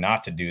told me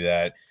not to do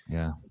that?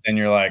 Yeah. Then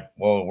you're like,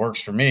 well, it works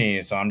for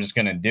me, so I'm just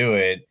going to do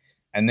it.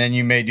 And then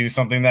you may do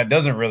something that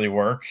doesn't really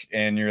work.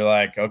 And you're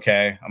like,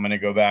 okay, I'm going to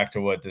go back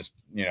to what this,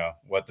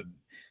 what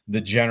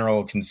the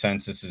general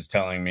consensus is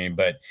telling me.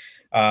 But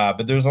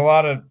there's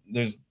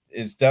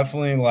it's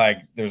definitely like,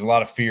 there's a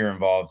lot of fear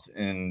involved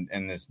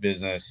in this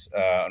business.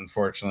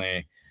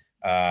 Unfortunately,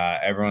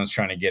 everyone's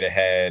trying to get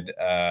ahead.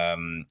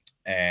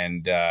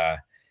 And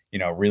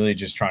really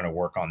just trying to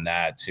work on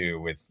that too,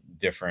 with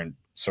different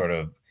sort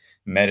of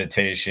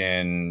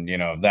meditation,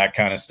 that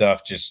kind of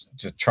stuff, just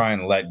to try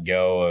and let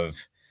go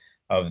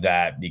of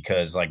that,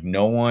 because like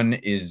no one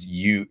is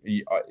you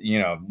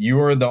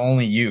are the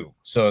only you.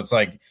 So it's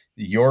like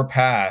your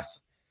path,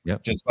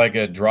 just like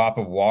a drop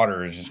of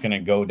water, is just going to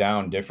go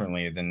down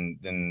differently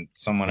than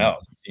someone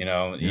else,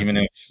 even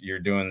if you're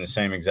doing the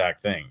same exact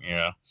thing,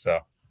 so.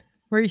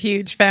 We're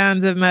huge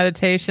fans of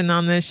meditation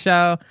on this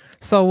show.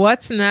 So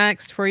what's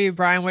next for you,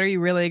 Brian? What are you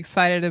really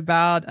excited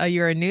about?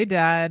 You're a new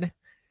dad.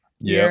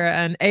 You're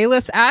an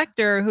A-list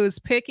actor who's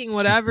picking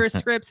whatever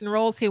scripts and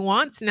roles he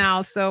wants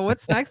now. So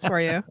what's next for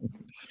you?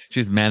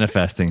 She's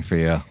manifesting for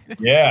you.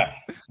 Yeah.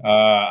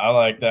 I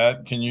like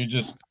that. Can you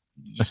just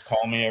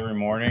call me every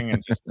morning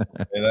and just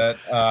say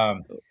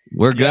that?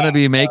 We're going to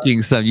be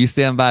making some, you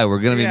stand by, we're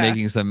going to be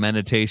making some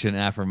meditation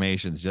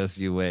affirmations. Just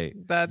you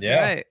wait. That's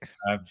right.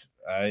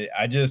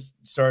 I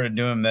just started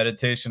doing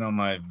meditation on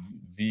my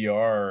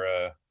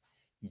VR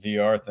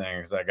thing,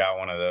 because I got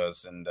one of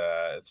those, and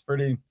it's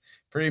pretty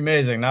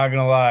amazing. Not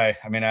gonna lie.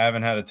 I mean, I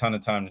haven't had a ton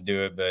of time to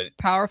do it, but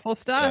powerful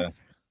stuff.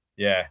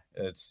 It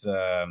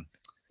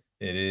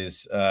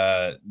is.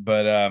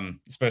 But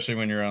especially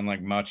when you're on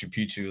like Machu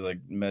Picchu, like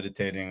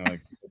meditating,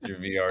 like with your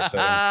VR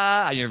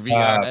setting. Your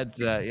VR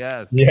headset,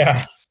 yes.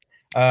 Yeah.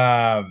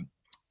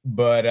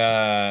 But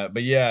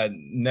yeah,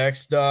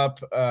 next up,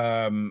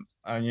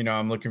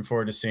 I'm looking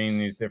forward to seeing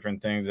these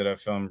different things that I've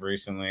filmed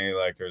recently.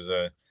 Like there's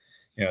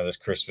this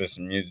Christmas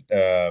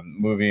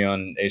movie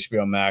on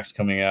HBO Max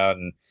coming out,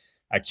 and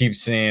I keep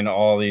seeing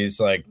all these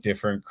like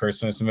different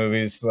Christmas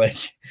movies like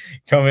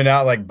coming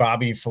out. Like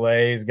Bobby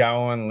Flay's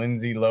got one,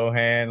 Lindsay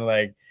Lohan,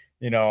 like,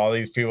 all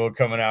these people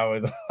coming out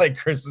with like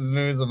Christmas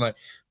movies. I'm like,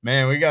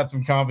 man, we got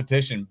some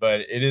competition.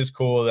 But it is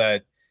cool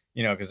that,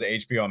 because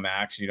HBO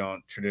Max, you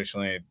don't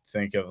traditionally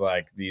think of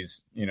like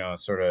these,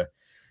 sort of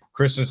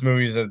Christmas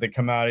movies that they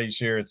come out each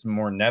year. It's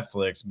more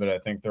Netflix, but I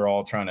think they're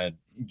all trying to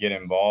get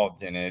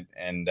involved in it.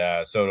 And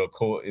so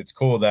it's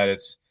cool that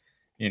it's,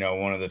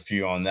 one of the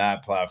few on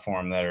that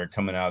platform that are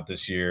coming out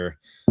this year,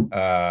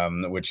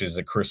 which is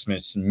A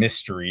Christmas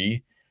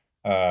Mystery,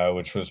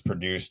 which was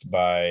produced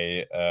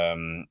by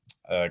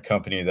a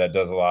company that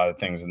does a lot of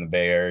things in the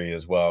Bay Area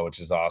as well, which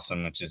is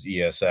awesome, which is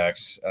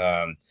ESX.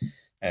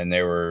 And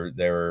they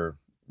were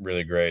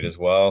really great as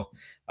well.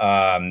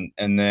 And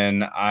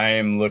then I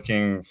am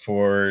looking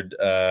forward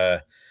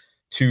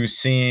to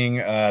seeing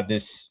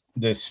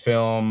this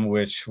film,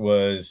 which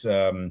was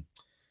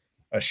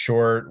a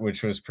short,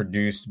 which was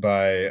produced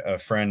by a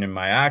friend in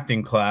my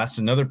acting class.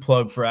 Another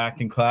plug for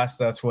acting class.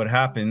 That's what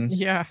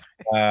happens. Yeah.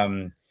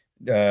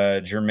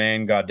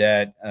 Jermaine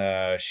Gaudet,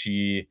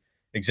 she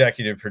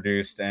executive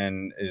produced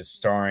and is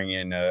starring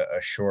in a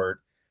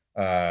short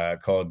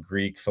called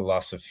Greek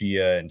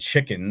Philosophia and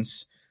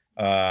Chickens.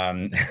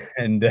 And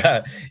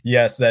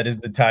yes, that is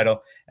the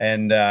title.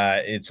 And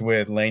it's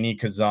with Lainey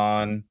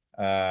Kazan,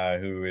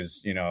 who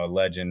is, a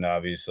legend,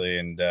 obviously.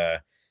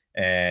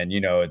 And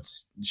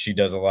she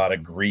does a lot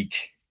of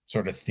Greek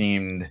sort of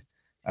themed,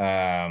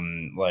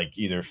 like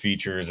either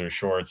features or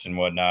shorts and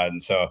whatnot.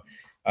 And so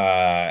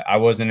I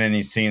wasn't in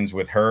any scenes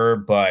with her,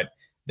 but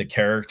the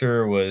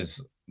character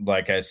was,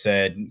 like I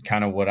said,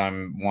 kind of what I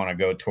want to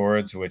go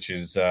towards, which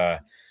is, a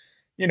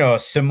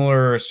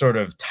similar sort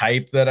of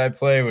type that I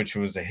play, which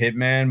was a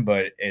hitman,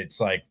 but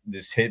it's like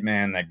this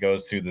hitman that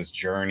goes through this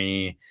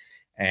journey.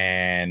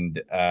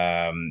 And,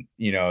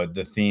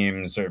 the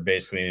themes are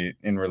basically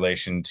in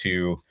relation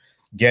to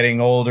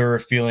getting older,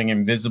 feeling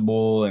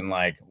invisible, and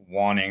like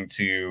wanting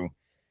to,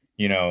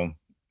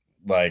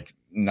 like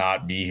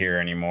not be here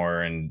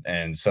anymore.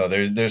 And so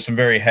there's some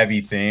very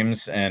heavy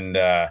themes. And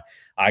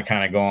I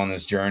kind of go on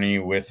this journey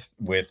with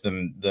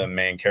the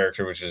main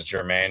character, which is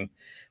Jermaine,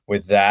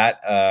 with that.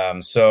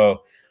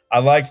 So I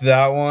liked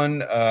that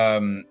one.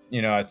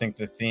 I think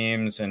the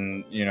themes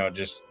and,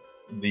 just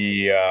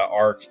the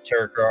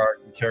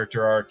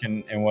character arc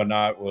and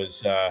whatnot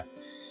was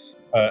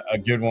a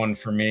good one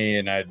for me,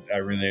 and I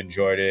really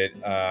enjoyed it.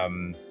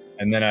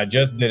 And then I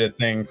just did a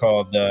thing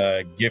called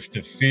the Gift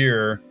of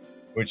Fear,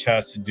 which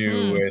has to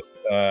do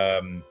with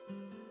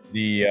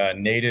the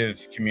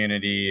native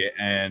community,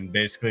 and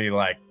basically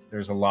like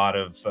there's a lot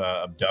of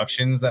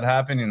abductions that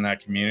happen in that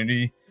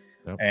community.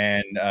 Yep.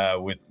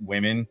 And with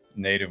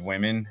native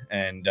women,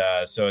 and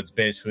so that's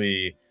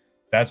basically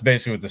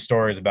what the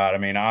story is about. I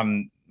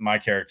mean, my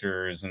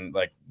character isn't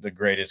like the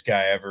greatest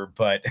guy ever,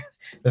 but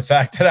the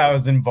fact that I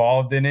was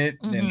involved in it,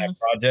 in that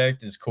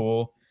project, is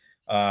cool.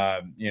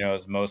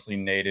 It's mostly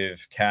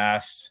native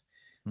cast,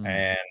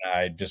 and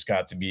I just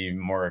got to be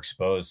more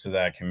exposed to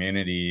that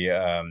community.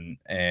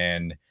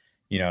 And,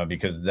 you know,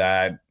 because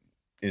that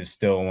is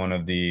still one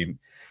of the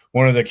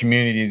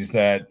communities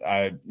that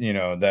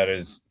that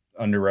is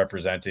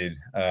underrepresented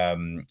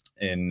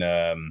in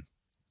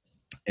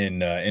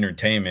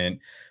entertainment.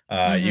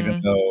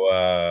 Even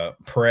though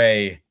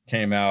Prey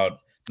came out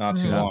not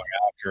too long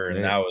after,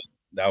 and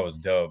that was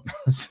dope.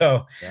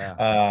 So,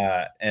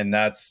 and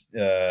that's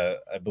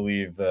I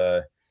believe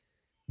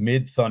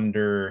Mid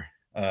Thunder.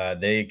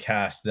 They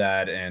cast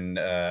that, and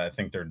I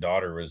think their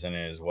daughter was in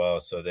it as well.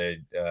 So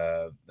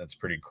that's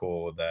pretty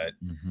cool that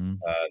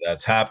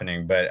that's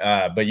happening.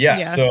 But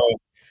yeah. So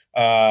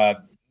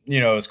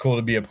it's cool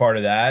to be a part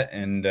of that,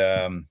 and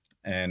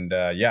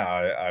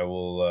I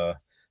will.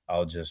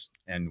 I'll just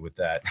end with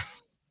that.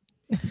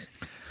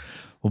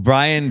 Well,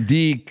 Brian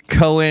D.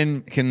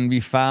 Cohen can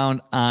be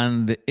found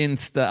on the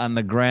Insta, on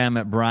the gram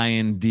at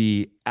Brian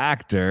D.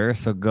 Actor.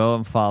 So go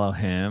and follow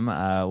him.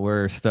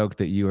 We're stoked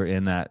that you were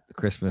in that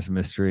Christmas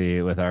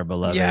mystery with our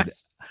beloved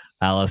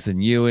Allison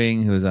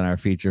Ewing, who was on our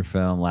feature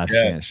film Last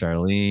Chance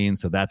Charlene.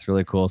 So that's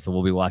really cool. So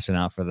we'll be watching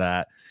out for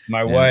that.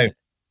 My wife.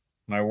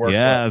 My work.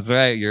 Yeah, that's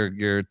right.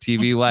 Your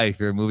TV wife,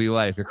 your movie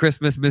wife, your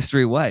Christmas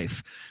mystery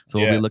wife. So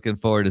we'll be looking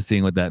forward to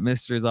seeing what that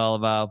mystery is all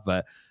about.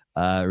 But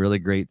really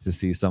great to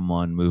see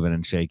someone moving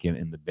and shaking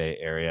in the Bay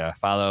Area.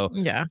 Follow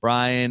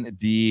Brian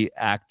D.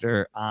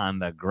 Actor on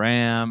the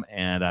gram,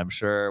 and I'm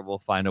sure we'll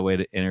find a way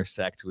to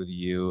intersect with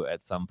you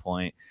at some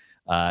point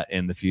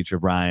in the future.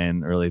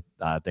 Brian, really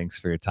thanks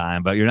for your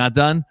time. But you're not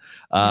done.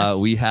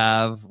 We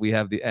have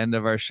the end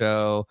of our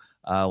show,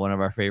 one of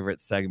our favorite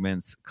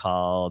segments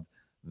called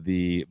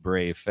the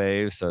Brave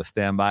Fave. So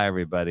stand by,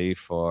 everybody,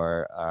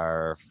 for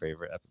our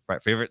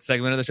favorite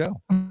segment of the show.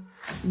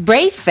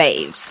 Brave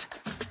Faves.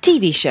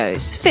 TV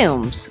shows,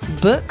 films,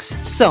 books,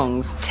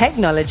 songs,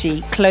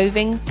 technology,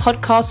 clothing,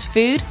 podcast,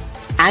 food,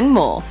 and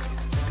more.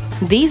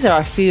 These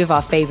are a few of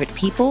our favorite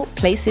people,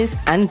 places,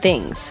 and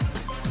things.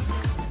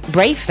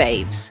 Brave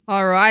Faves.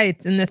 All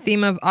right. In the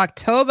theme of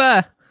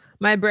October,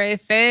 my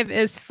Brave Fave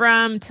is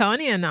from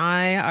Tony and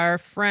I, our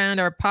friend,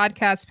 our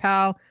podcast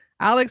pal,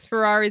 Alex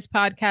Ferrari's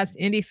podcast,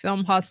 Indie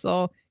Film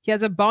Hustle. He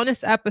has a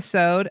bonus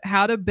episode,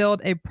 How to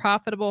Build a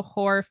Profitable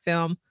Horror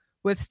Film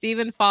with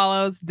Stephen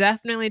Follows.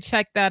 Definitely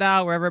check that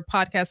out wherever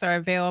podcasts are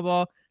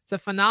available. It's a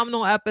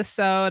phenomenal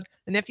episode.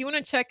 And if you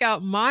want to check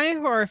out my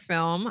horror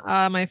film,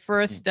 my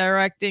first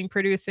directing,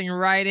 producing,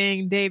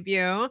 writing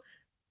debut,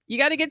 you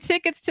got to get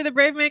tickets to the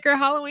Brave Maker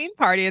Halloween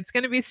party. It's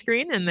going to be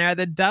screening there,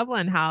 the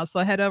Dublin House. So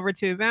head over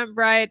to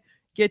Eventbrite.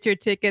 Get your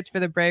tickets for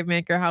the Brave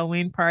Maker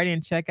Halloween party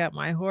and check out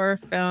my horror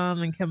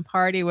film and come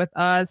party with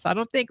us. I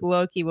don't think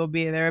Loki will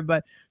be there,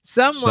 but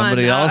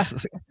somebody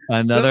else,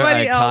 another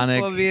somebody iconic,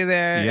 else will be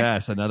there.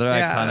 Yes, another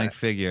iconic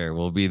figure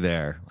will be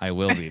there. I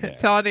will be there.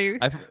 Tony,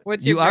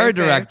 you are a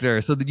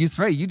director, so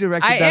you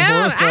directed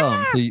that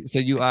horror film. So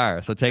you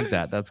are. So take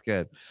that. That's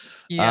good.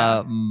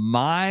 Yeah.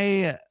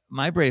 My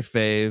Brave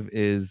Fave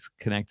is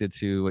connected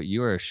to what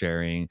you are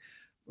sharing.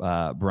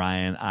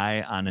 Brian,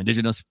 on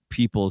Indigenous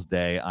Peoples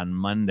Day on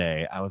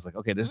Monday, I was like,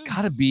 okay, there's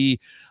got to be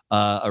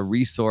a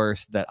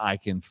resource that I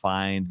can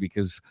find,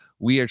 because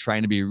we are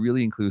trying to be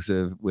really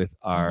inclusive with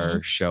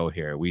our show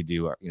here. We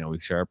do, we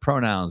share our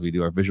pronouns, we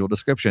do our visual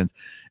descriptions,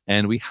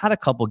 and we had a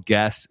couple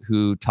guests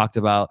who talked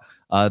about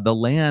the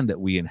land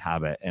that we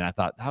inhabit, and I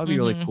thought that would be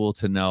really cool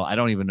to know. I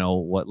don't even know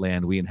what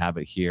land we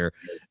inhabit here,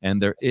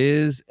 and there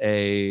is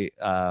a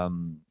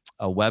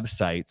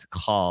website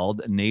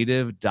called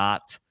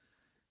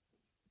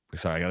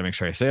I got to make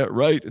sure I say it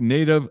right.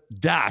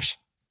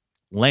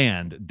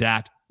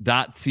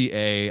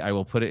 native-land.ca. I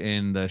will put it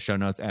in the show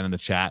notes and in the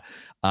chat,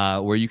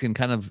 where you can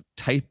kind of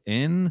type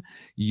in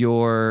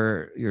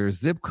your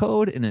zip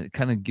code, and it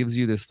kind of gives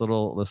you this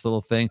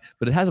little thing.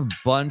 But it has a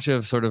bunch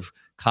of sort of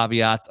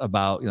caveats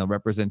about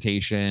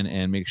representation,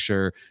 and make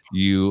sure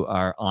you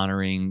are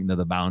honoring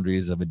the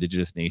boundaries of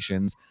Indigenous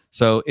nations.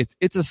 So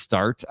it's a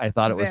start. I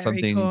thought it was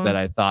something cool that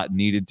I thought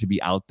needed to be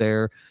out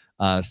there.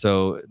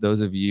 So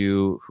those of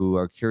you who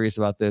are curious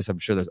about this, I'm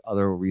sure there's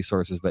other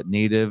resources, but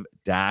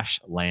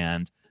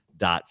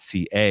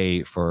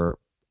native-land.ca for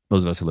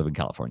those of us who live in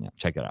California.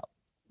 Check it out.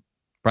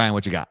 Brian,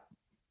 what you got?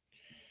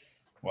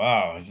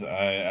 Wow.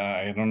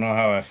 I don't know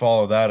how I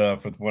follow that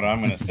up with what I'm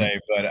going to say,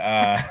 but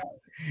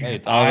hey,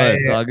 it's all good.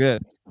 It's all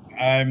good.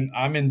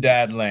 I'm in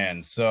dad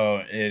land,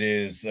 so it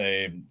is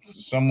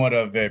somewhat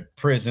of a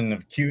prison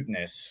of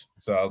cuteness.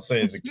 So I'll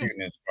say the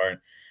cuteness part.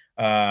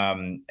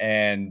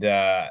 And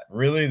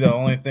really the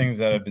only things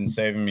that have been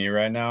saving me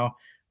right now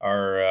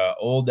are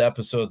old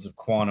episodes of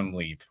Quantum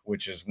Leap,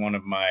 which is one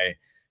of my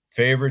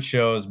favorite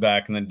shows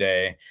back in the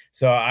day.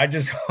 So I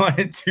just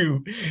wanted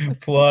to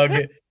plug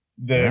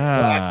the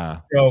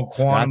classic show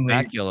Quantum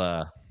Leap.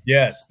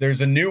 Yes,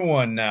 there's a new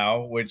one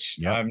now, which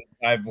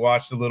I've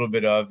watched a little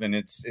bit of, and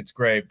it's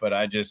great, but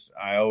I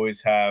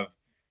always have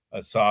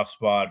a soft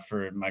spot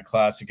for my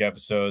classic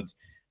episodes.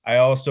 I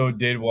also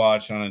did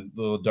watch, on a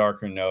little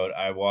darker note,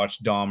 I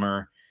watched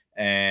Dahmer,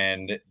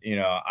 and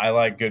I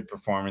like good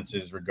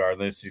performances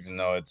regardless, even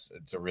though it's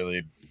a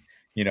really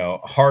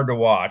hard to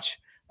watch.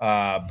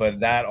 But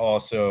that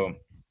also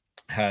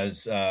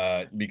has,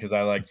 because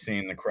I like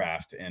seeing the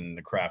craft and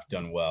the craft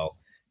done well.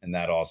 And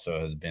that also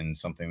has been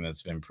something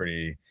that's been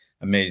pretty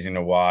amazing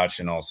to watch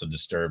and also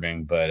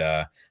disturbing.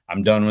 But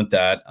I'm done with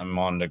that. I'm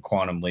on to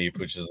Quantum Leap,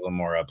 which is a little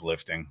more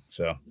uplifting.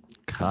 So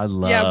I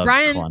love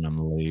Brian,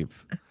 Quantum Leap.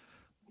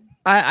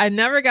 I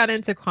never got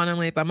into Quantum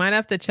Leap. I might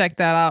have to check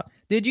that out.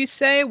 Did you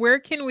say, where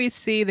can we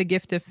see The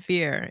Gift of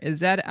Fear? Is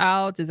that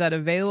out? Is that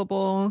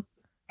available?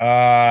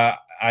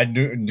 I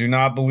do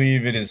not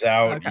believe it is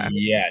out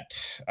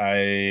yet.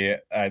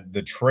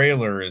 The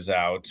trailer is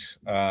out,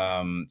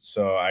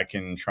 so I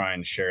can try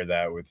and share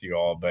that with you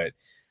all. But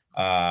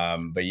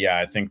yeah,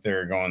 I think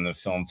they're going the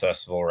film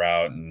festival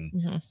route,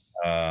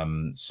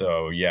 and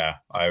so yeah,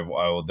 I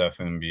will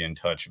definitely be in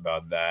touch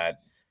about that.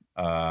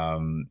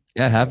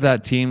 Have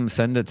that team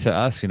send it to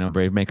us.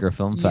 Brave Maker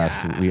Film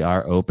Fest. We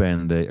are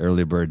open. The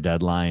early bird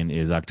deadline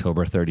is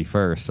October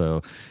 31st,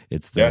 so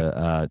it's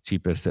the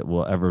cheapest it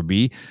will ever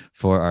be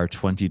for our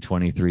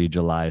 2023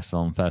 July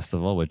Film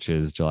Festival, which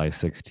is July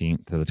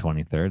 16th to the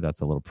 23rd.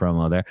 That's a little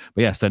promo there,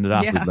 but yeah, send it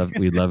off.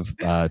 We'd love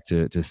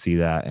to see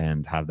that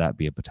and have that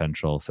be a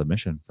potential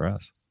submission for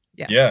us.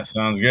 Yeah,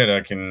 sounds good.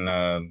 I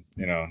can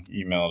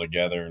email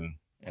together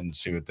and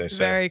see what they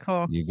say. Very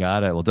cool. You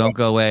got it. Well, don't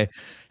go away.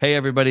 Hey,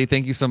 everybody.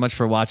 Thank you so much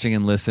for watching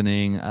and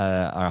listening.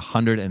 Our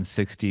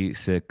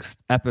 166th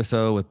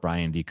episode with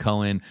Brian D.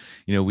 Cohen.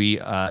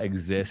 We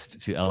exist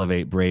to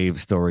elevate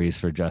brave stories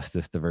for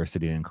justice,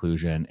 diversity, and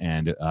inclusion.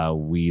 And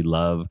we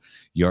love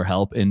your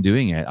help in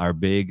doing it. Our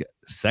big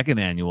second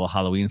annual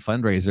Halloween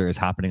fundraiser is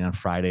happening on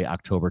Friday,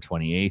 October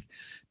 28th.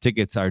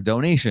 Tickets are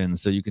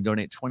donations, so you can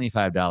donate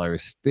 $25, $50,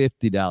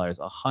 $100,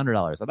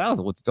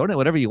 $1,000. Donate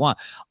whatever you want.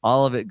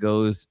 All of it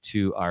goes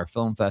to our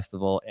film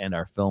festival and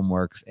our film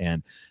works.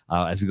 And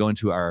as we go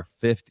into our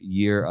 5th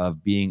year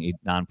of being a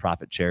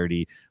nonprofit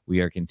charity,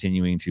 we are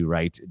continuing to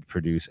write,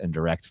 produce, and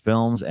direct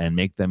films and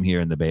make them here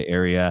in the Bay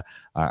Area.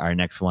 Our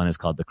next one is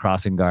called The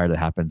Crossing Guard. That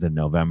happens in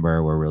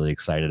November. We're really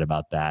excited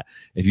about that.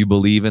 If you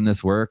believe in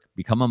this work,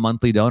 become a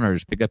monthly donor.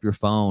 Just pick up your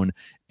phone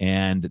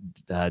and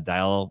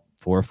dial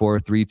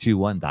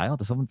 44321. Dial?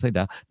 Does someone say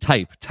dial?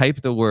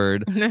 Type the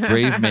word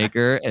Brave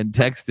Maker and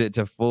text it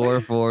to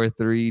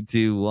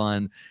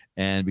 44321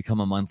 and become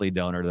a monthly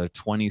donor. There are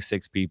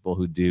 26 people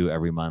who do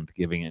every month,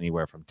 giving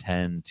anywhere from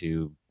 $10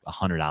 to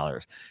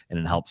 $100, and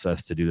it helps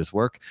us to do this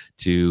work,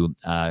 to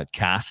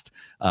cast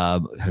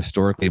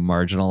historically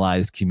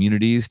marginalized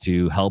communities,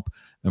 to help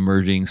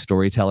emerging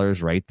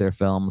storytellers write their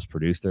films,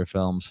 produce their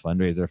films,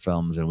 fundraise their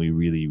films, and we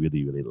really,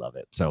 really, really love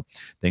it. So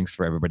thanks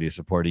for everybody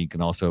supporting. You can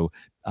also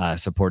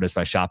support us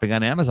by shopping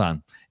on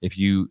Amazon. If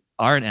you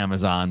are an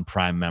Amazon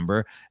Prime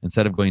member,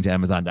 instead of going to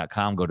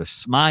Amazon.com, go to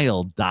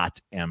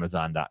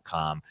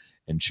smile.amazon.com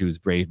and choose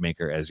Brave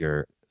Maker as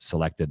your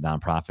selected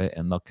nonprofit,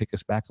 and they'll kick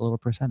us back a little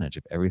percentage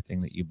of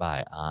everything that you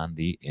buy on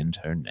the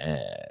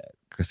internet.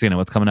 Christina,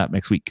 what's coming up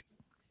next week?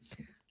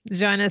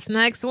 Join us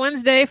next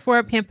Wednesday,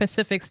 4 p.m.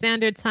 Pacific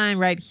Standard Time,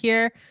 right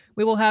here.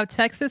 We will have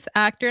Texas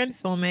actor and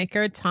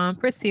filmmaker Tom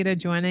Presida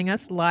joining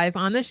us live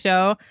on the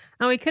show.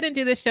 And we couldn't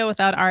do the show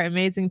without our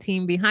amazing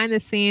team behind the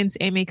scenes: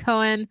 Amy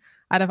Cohen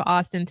out of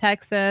Austin,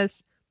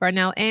 Texas,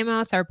 Barnell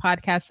Amos, our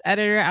podcast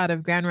editor out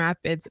of Grand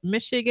Rapids,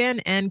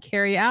 Michigan, and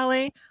Carrie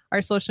Alley,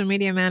 our social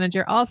media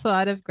manager, also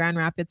out of Grand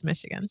Rapids,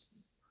 Michigan.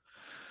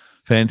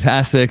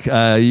 Fantastic.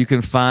 You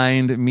can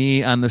find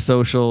me on the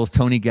socials,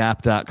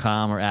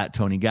 TonyGap.com or at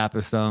Tony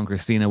Gapistone.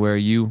 Christina, where are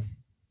you?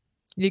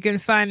 You can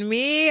find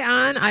me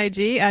on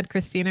IG at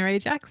Christina Ray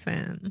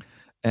Jackson.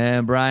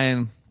 And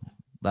Brian,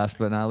 last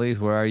but not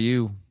least, where are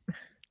you?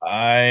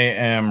 I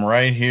am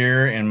right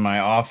here in my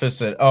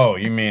office at,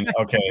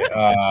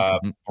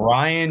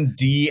 Brian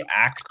D.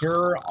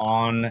 Actor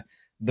on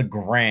the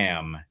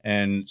gram.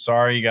 And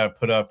sorry, you got to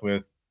put up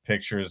with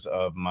pictures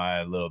of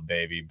my little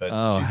baby,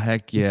 but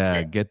heck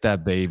yeah, get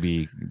that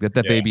baby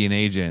an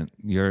agent.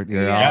 You're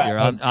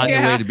on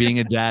your way to being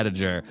a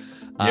dadager.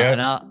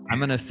 And I'm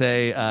gonna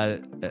say,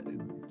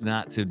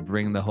 not to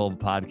bring the whole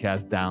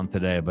podcast down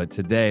today, but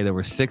today there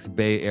were 6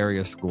 Bay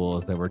Area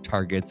schools that were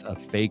targets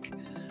of fake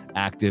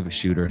active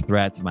shooter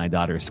threats. My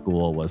daughter's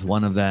school was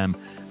one of them.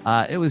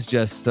 It was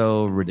just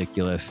so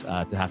ridiculous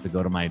to have to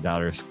go to my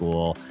daughter's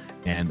school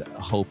and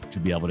hope to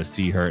be able to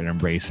see her and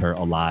embrace her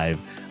alive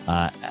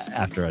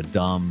after a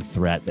dumb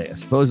threat that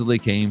supposedly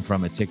came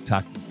from a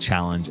TikTok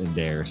challenge and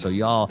dare. So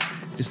y'all,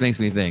 just makes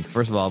me think,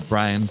 first of all,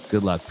 Brian,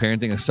 good luck.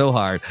 Parenting is so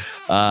hard.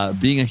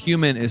 Being a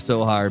human is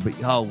so hard, but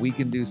y'all, we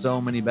can do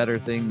so many better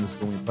things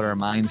when we put our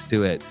minds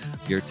to it.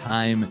 Your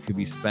time could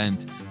be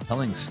spent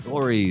telling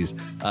stories,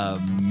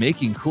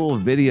 making cool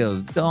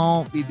videos.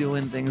 Don't be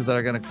doing things that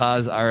are going to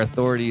cause our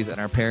authorities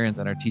and our parents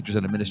and our teachers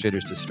and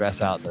administrators to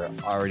stress out. They're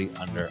already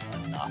under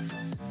enough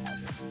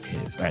as it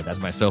is. All right, that's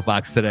my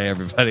soapbox today,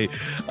 everybody.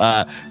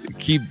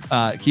 Keep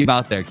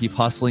out there. Keep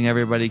hustling,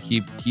 everybody.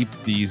 Keep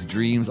these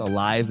dreams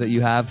alive that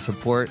you have.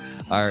 Support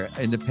our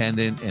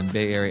independent and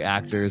Bay Area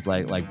actors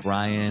like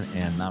Brian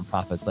and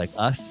nonprofits like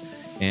us.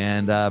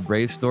 And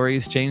brave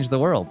stories change the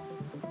world.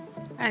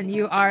 And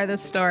you are the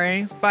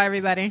story. Bye,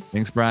 everybody.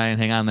 Thanks, Brian.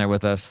 Hang on there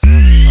with us.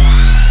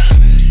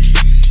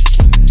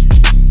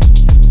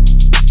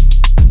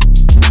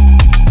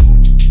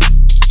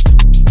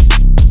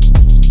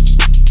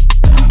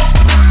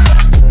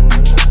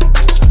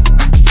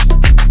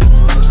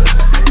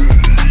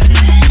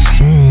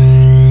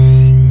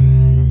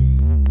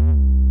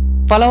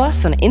 Follow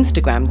us on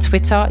Instagram,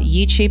 Twitter,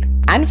 YouTube,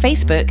 and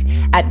Facebook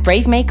at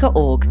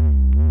bravemaker.org.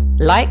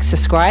 Like,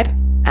 subscribe,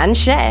 and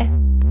share.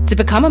 To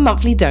become a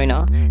monthly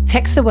donor,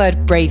 text the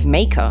word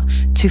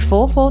BraveMaker to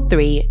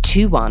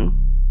 44321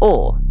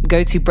 or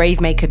go to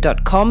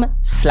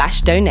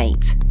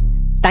bravemaker.com/donate.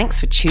 Thanks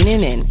for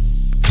tuning in.